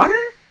my daughter.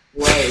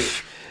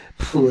 Right.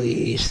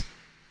 Please.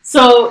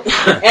 So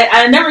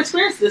I never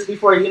experienced this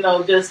before.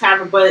 Just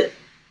having, but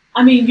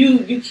I mean,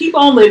 you keep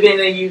on living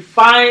and you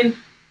find.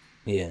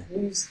 Yeah.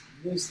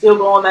 You still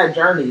go on that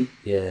journey.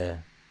 Yeah.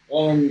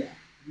 And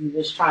you're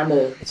just trying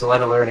to... It's a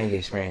lot of learning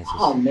experiences.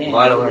 Oh, man. A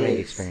lot of learning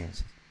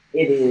experiences.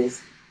 It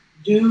is.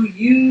 Do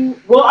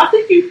you... Well, I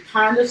think you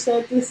kind of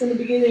said this in the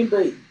beginning,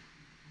 but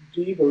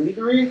do you believe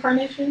in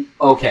reincarnation?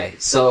 Okay,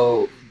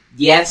 so,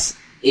 yes,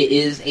 it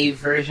is a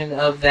version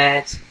of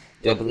that.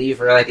 Do I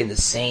believe we're, in the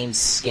same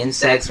skin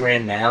sacks we're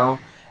in now?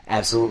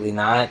 Absolutely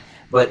not.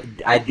 But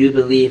I do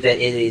believe that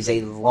it is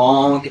a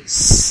long,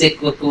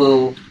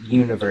 cyclical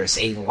universe,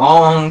 a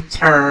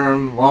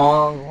long-term,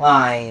 long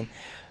line,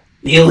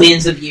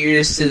 billions of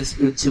years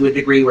to a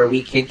degree where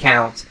we can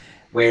count,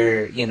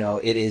 where,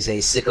 it is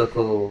a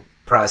cyclical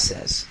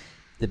process.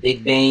 The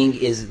Big Bang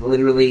is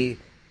literally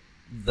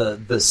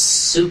the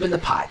soup in the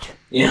pot,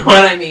 you know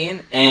what I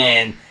mean?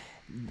 And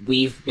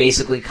we've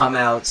basically come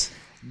out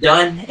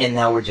done, and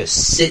now we're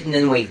just sitting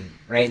and waiting.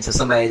 Right, until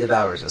somebody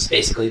devours us,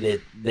 basically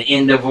the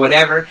end of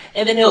whatever,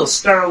 and then it'll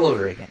start all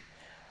over again.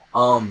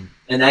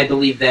 And I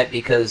believe that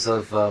because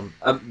of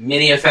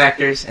many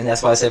factors, and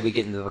that's why I said we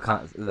get into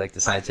the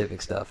scientific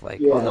stuff,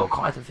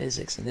 quantum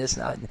physics and this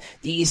and that.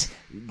 These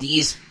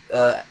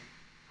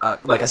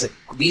like I said,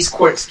 these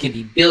quarks can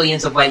be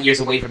billions of light years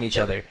away from each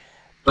other,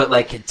 but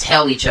can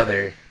tell each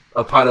other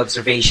upon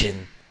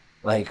observation,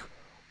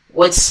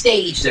 what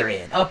stage they're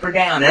in, up or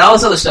down, and all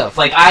this other stuff.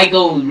 I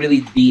go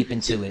really deep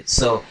into it,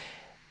 so.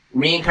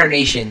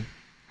 Reincarnation,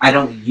 I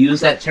don't use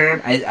that term.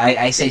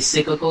 I say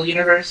cyclical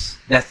universe.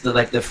 That's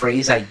the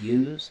phrase I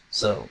use.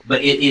 So,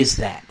 but it is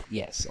that,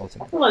 yes,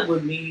 ultimately. I feel like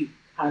with me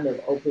kind of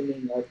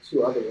opening up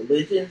to other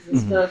religions and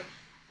stuff,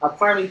 a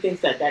part of me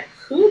thinks that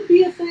could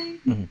be a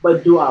thing,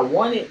 but do I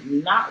want it?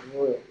 Not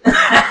really.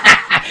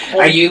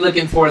 Are you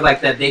looking for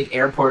that big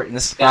airport in the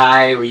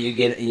sky where you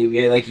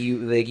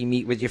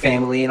meet with your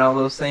family and all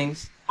those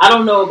things? I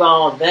don't know about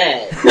all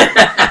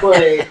that,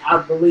 but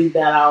I believe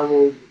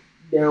that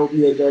there will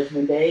be a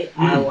judgment day.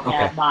 I will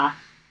have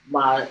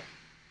my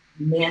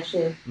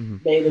mansion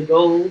made of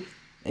gold.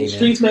 The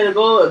streets made of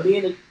gold. Me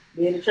and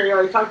the Trey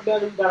already talked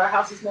about it. We got our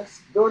houses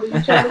next door to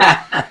each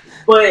other.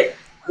 But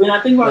when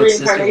I think about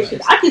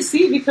reincarnation, I can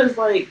see it because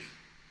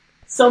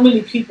so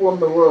many people in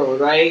the world,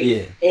 right?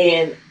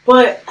 Yeah.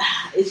 But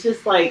it's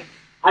just I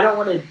don't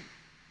want to.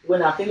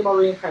 When I think about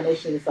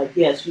reincarnation, it's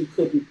yes, you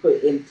could be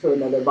put into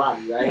another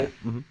body, right? Yeah.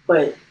 Mm-hmm.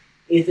 But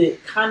is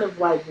it kind of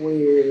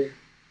where?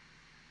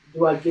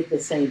 Do I get the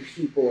same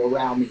people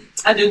around me?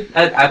 I do.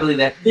 I believe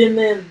that.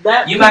 Then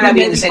that you might not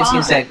be in the same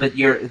skin sack, but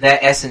that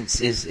essence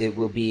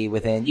will be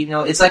within.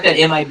 It's like an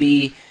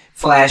MIB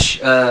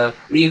flash. What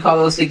do you call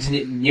those things?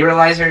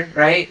 Neuralizer,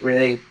 right? Where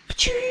they.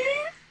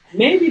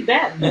 Maybe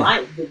that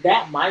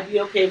might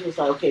be okay. If it's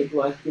okay,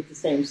 do I get the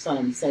same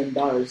son, same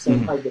daughter,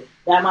 same husband?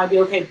 That might be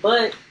okay.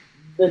 But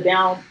the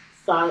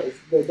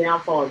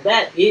downfall of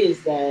that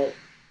is that.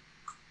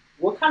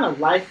 What kind of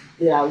life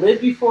did I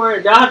live before?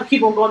 Do I have to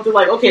keep on going through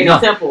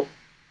example,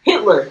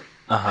 Hitler.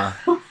 I'm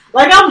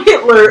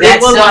Hitler.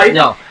 That's life.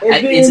 No.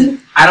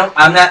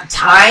 I'm not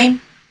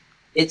time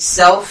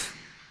itself.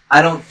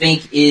 I don't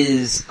think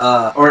is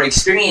or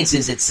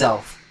experiences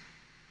itself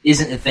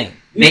isn't a thing.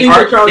 They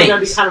are going to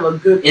be kind of a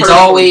good. It's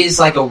always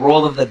a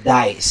roll of the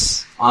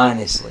dice.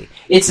 Honestly,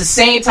 it's the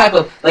same type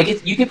of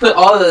you can put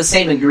all of the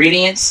same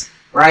ingredients.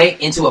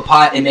 Right, into a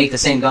pot and make the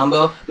same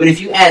gumbo. But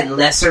if you add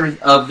lesser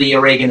of the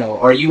oregano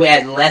or you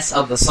add less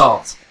of the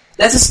salt,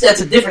 that's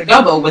a different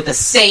gumbo with the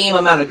same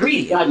amount of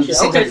ingredients.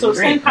 Gotcha. Okay, so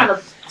same kind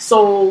of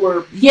soul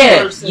or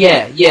person.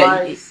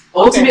 Yeah.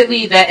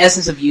 Ultimately, that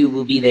essence of you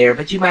will be there,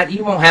 but you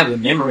won't have a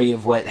memory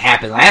of what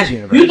happened last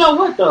universe. You know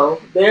what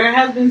though? There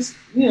has been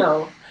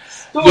stories.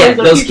 Yeah,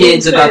 those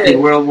kids about the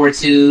World War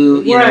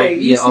II.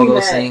 All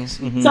those things.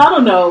 Mm-hmm. So I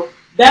don't know.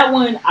 That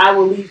one I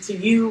will leave to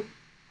you.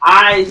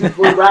 I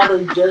would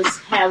rather just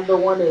have the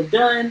one and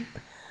done,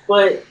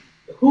 but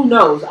who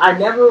knows? I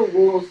never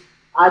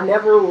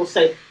will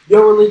say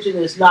your religion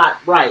is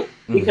not right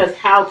because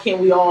how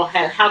can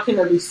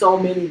there be so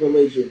many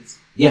religions?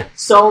 Yeah,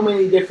 so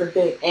many different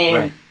things,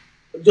 and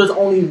just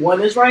only one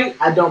is right.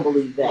 I don't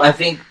believe that. Well, I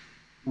think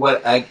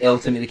what I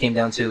ultimately came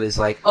down to is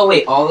oh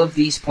wait, all of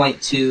these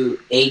point to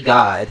a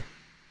God,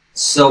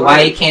 so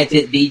why can't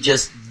it be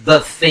just the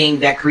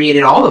thing that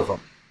created all of them?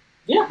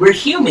 Yeah. We're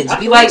humans.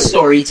 Absolutely. We like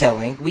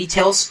storytelling. We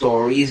tell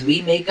stories.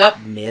 We make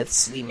up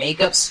myths. We make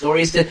up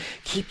stories to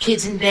keep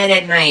kids in bed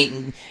at night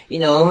and,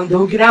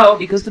 don't get out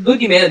because the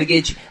boogeyman will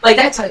get you.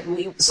 That's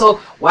so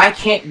why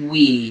can't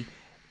we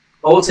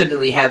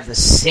ultimately have the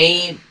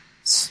same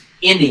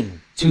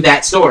ending to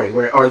that story,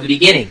 or the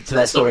beginning to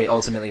that story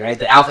ultimately, right?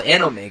 The Alpha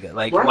and Omega.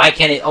 Like, why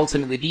can't it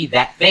ultimately be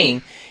that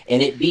thing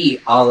and it be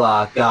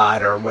Allah,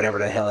 God, or whatever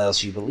the hell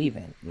else you believe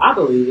in? I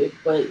believe it,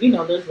 but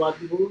there's a lot of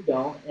people who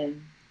don't,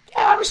 and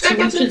I respect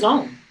that too. His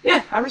own.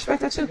 Yeah, I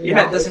respect that too.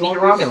 That doesn't mean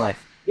you're wrong in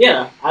life.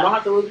 Yeah, I don't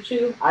have to live with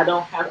you. I'm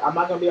not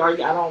going to be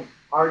arguing. I don't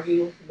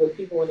argue with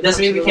people. When it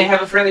doesn't mean we can't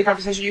have a friendly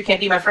conversation. You can't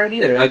be my friend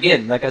either.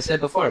 Again, like I said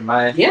before, one of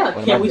my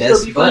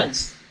best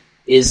buds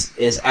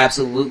is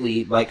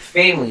absolutely like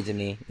family to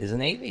me. Is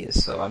an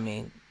atheist. So I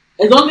mean,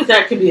 as long as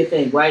that can be a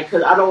thing, right?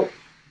 Because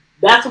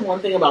that's the one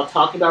thing about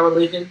talking about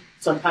religion.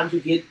 Sometimes you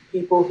get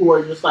people who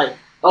are just like,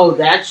 "Oh,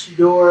 that's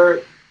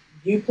your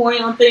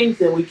viewpoint on things,"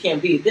 then we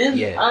can't be. Then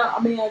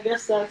I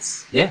guess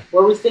that's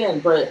where we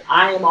stand. But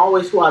I am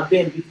always who I've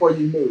been before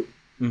you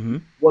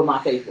knew what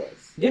my faith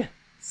was. Yeah.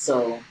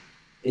 So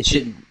it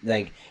shouldn't,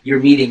 like, you're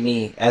meeting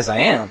me as I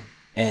am,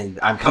 and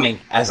I'm coming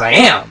as I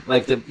am.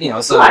 Like,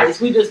 so... Right,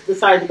 so we just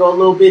decided to go a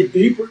little bit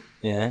deeper.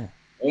 Yeah.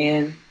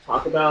 And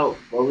talk about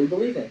what we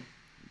believe in.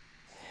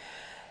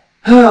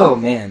 Oh,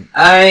 man.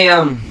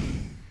 I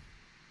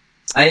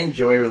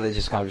enjoy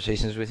religious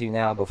conversations with you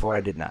now. Before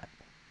I did not.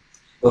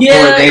 Before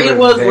they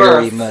were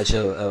very much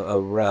a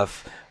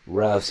rough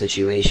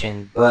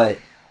situation. But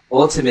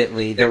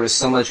ultimately, there was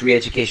so much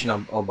re-education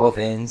on both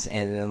ends,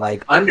 and then,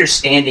 like,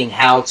 understanding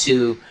how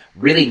to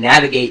really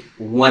navigate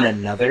one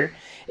another.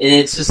 And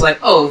it's just like,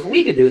 oh, if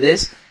we could do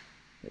this,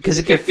 because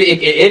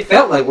it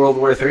felt like World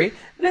War III,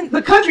 then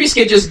the countries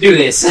could just do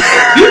this. You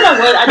know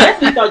what? I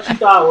definitely thought you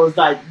thought it was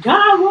like,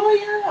 God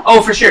Warrior.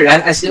 Oh, for sure.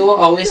 I still will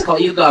always call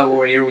you God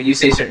Warrior when you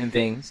say certain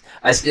things.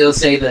 I still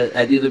say that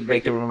I do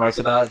break the remarks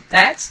about,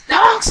 that's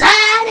dark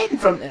side.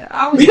 From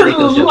I because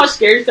when we watch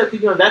scary stuff,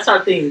 that's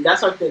our thing.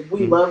 That's our thing.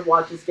 We love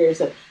watching scary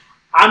stuff.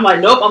 I'm like,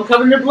 nope, I'm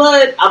covered in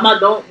blood. I'm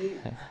not, don't.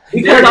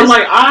 Because I'm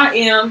like, I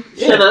am.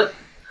 Yeah. Shut up.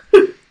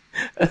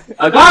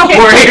 A God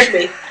Warrior. Touch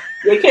me.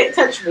 You can't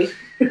touch me.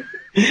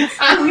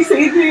 We see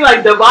anything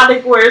like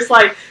demonic where it's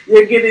like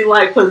you're getting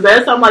like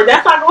possessed. I'm like,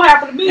 that's not gonna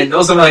happen to me. And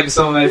those are like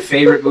some of my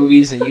favorite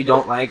movies, and you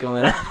don't like them.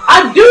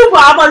 I do,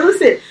 but I'm like,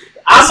 listen,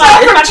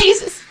 it's not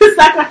Jesus. It's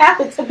not gonna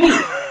happen to me.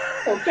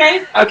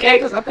 Okay? Okay,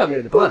 because I'm covered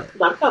in the blood.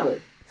 I'm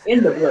covered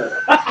in the blood.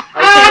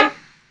 Okay?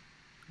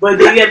 But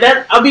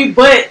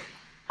but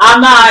I'm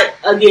not,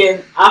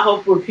 again, I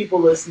hope with people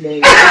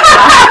listening.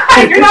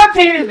 You're not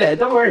paying that.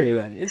 Don't worry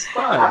about it. It's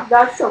fine. I'm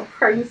not some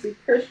crazy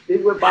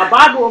Christian with my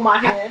Bible in my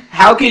hand.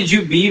 How could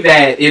you be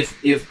that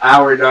if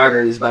our daughter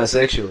is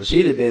bisexual?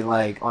 She'd have been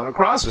like on a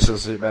cross or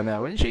something by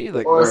now, wouldn't she?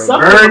 Like, or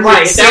something, burned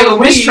right?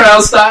 Salem witch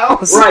trial style.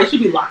 Right,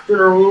 she'd be locked in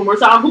a room or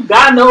something. Who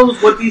God knows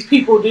what these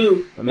people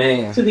do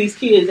to these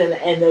kids,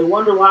 and they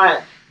wonder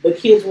why the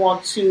kids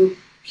want to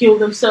kill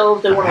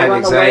themselves. They want to run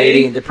anxiety away.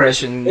 Anxiety and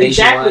depression.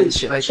 Exactly.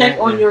 Shit like check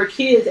that, on your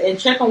kids and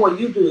check on what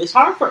you do. It's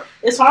hard for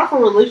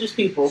religious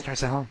people.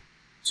 Starts at home.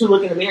 To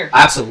look in the mirror.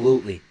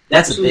 Absolutely,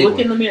 that's a big one. To look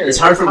in the mirror. It's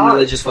hard for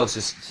religious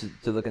folks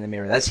to look in the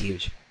mirror. That's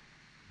huge.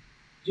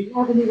 Do you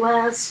have any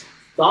last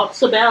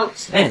thoughts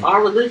about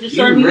our religious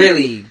journey? You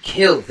really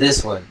killed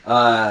this one.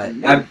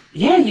 Yeah,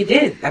 you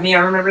did. I mean,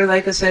 I remember,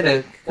 like I said,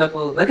 a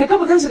couple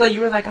days ago,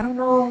 you were like, I don't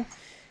know.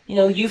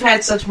 You've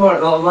had such a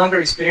longer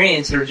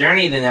experience or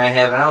journey than I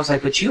have. And I was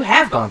like, but you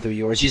have gone through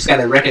yours. You just got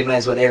to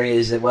recognize what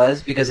areas it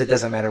was, because it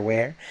doesn't matter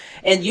where.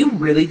 And you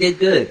really did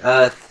good.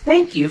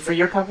 Thank you for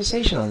your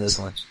conversation on this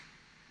one.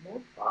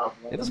 No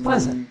problem. It was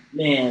pleasant.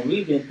 Man,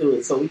 we've been through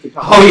it, so we can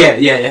talk. Oh, yeah.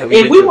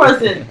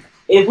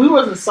 If we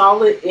wasn't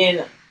solid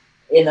in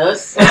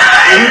us,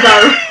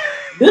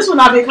 this would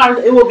not be a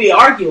conversation. It will be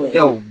arguing.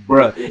 Yo,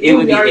 bruh. It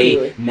would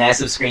be a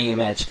massive screaming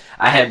match.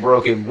 I had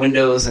broken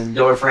windows and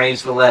door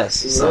frames for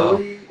less.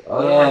 Really?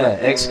 Oh, yeah.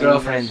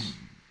 Ex-girlfriend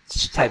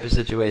type of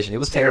situation. It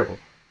was terrible.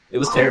 It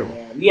was terrible.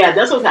 Man. Yeah,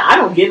 that's what I'm saying. I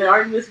don't get in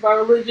arguments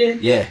about religion.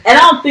 Yeah. And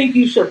I don't think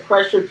you should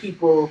pressure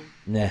people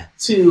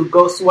to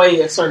go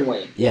sway a certain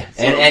way. Yeah.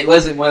 So, and it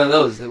wasn't one of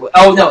those.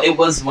 Oh, no, it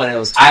was one of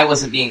those. I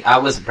wasn't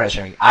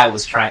pressuring. I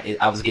was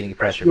getting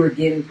pressure. You were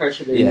getting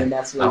pressure, and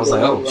that's what I was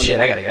like, oh, shit,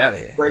 I gotta get out of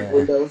here. Break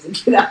windows and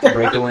get out there.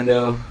 Break the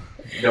window,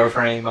 door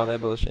frame, all that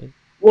bullshit.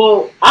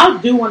 Well, I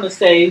do want to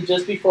say,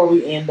 just before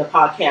we end the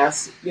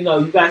podcast, you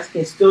guys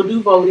can still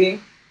do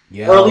voting,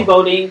 early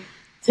voting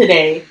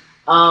today.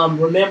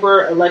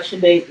 Remember, Election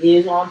Day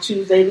is on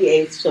Tuesday the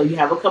 8th, so you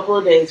have a couple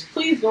of days.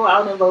 Please go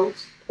out and vote.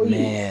 Please.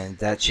 Man,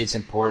 that shit's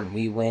important.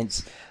 We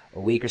went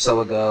a week or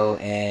so ago,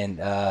 and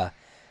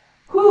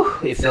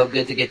it felt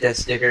good to get that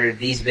sticker.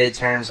 These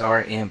midterms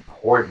are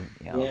important.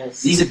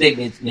 Yes. These are big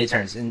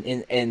midterms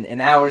in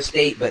our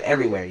state, but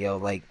everywhere,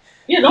 like.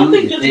 Yeah, don't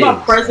think just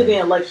about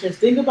president elections.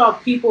 Think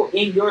about people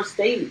in your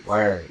state.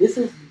 Word. This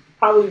is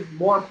probably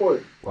more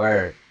important.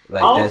 Word.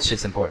 That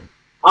shit's important.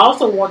 I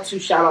also want to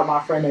shout out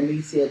my friend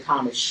Amicia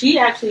Thomas. She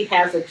actually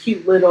has a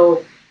cute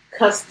little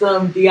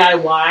custom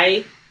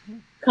DIY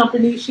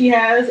company she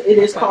has. It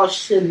is called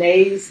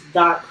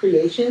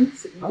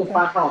Shanae's.creations. You can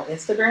find her on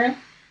Instagram.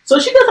 So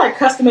she does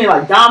custom made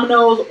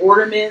dominoes,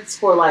 ornaments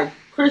for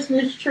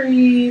Christmas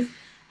trees.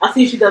 I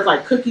see she does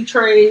like cookie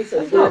trays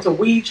and to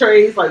weed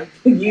trays. Like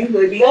you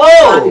maybe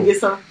I can get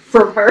some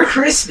from her.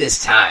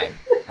 Christmas time.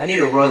 I need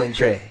a rolling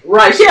tray.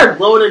 Right, she has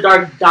glow in the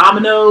dark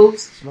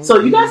dominoes. So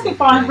you guys can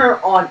find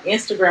her on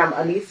Instagram,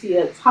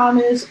 Anicia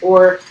Thomas,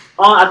 or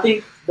on I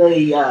think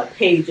the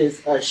page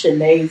is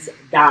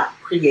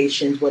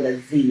Shanae's.creations with a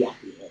Z at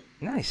the end.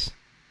 Nice.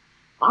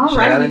 All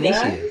right, you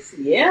guys.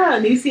 Yeah,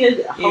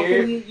 Anicia.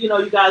 Hopefully,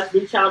 you guys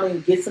reach out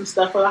and get some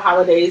stuff for the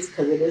holidays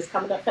because it is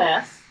coming up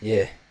fast.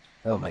 Yeah.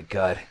 Oh my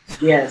God.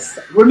 Yes.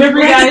 Remember,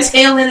 we're guys. at the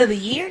tail end of the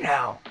year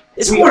now.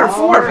 It's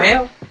Q4,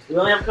 man. We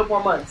only have a couple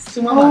more months.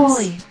 2 more months.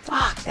 Holy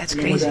fuck, that's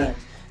crazy.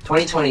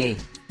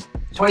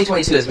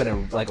 2022 has been a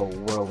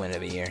whirlwind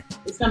of a year.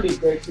 It's going to be a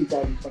great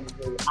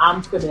 2023.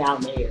 I'm putting it out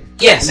in the air.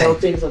 Yes. I know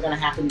things are going to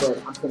happen, but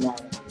I'm putting it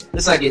out in the air.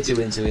 Let's not get too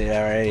into it,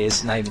 alright?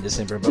 It's not even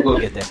December, but we'll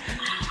get there.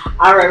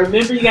 Alright,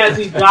 remember you guys,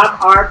 we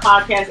drop our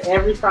podcast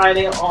every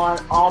Friday on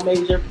all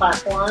major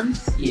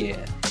platforms.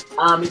 Yeah.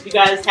 If you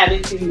guys have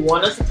anything you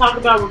want us to talk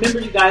about, remember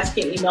you guys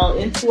can email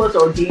into us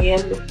or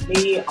DM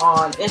me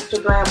on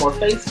Instagram or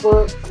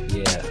Facebook.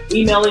 Yeah.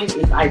 Emailing is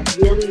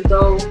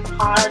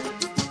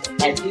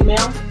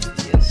ideallythoughpod@gmail.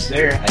 Yes,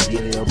 sir.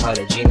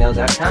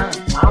 Ideallythoughpod@gmail.com.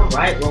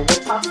 Alright, well,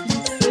 we'll talk to you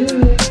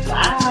soon.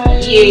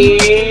 Bye.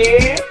 Yeah.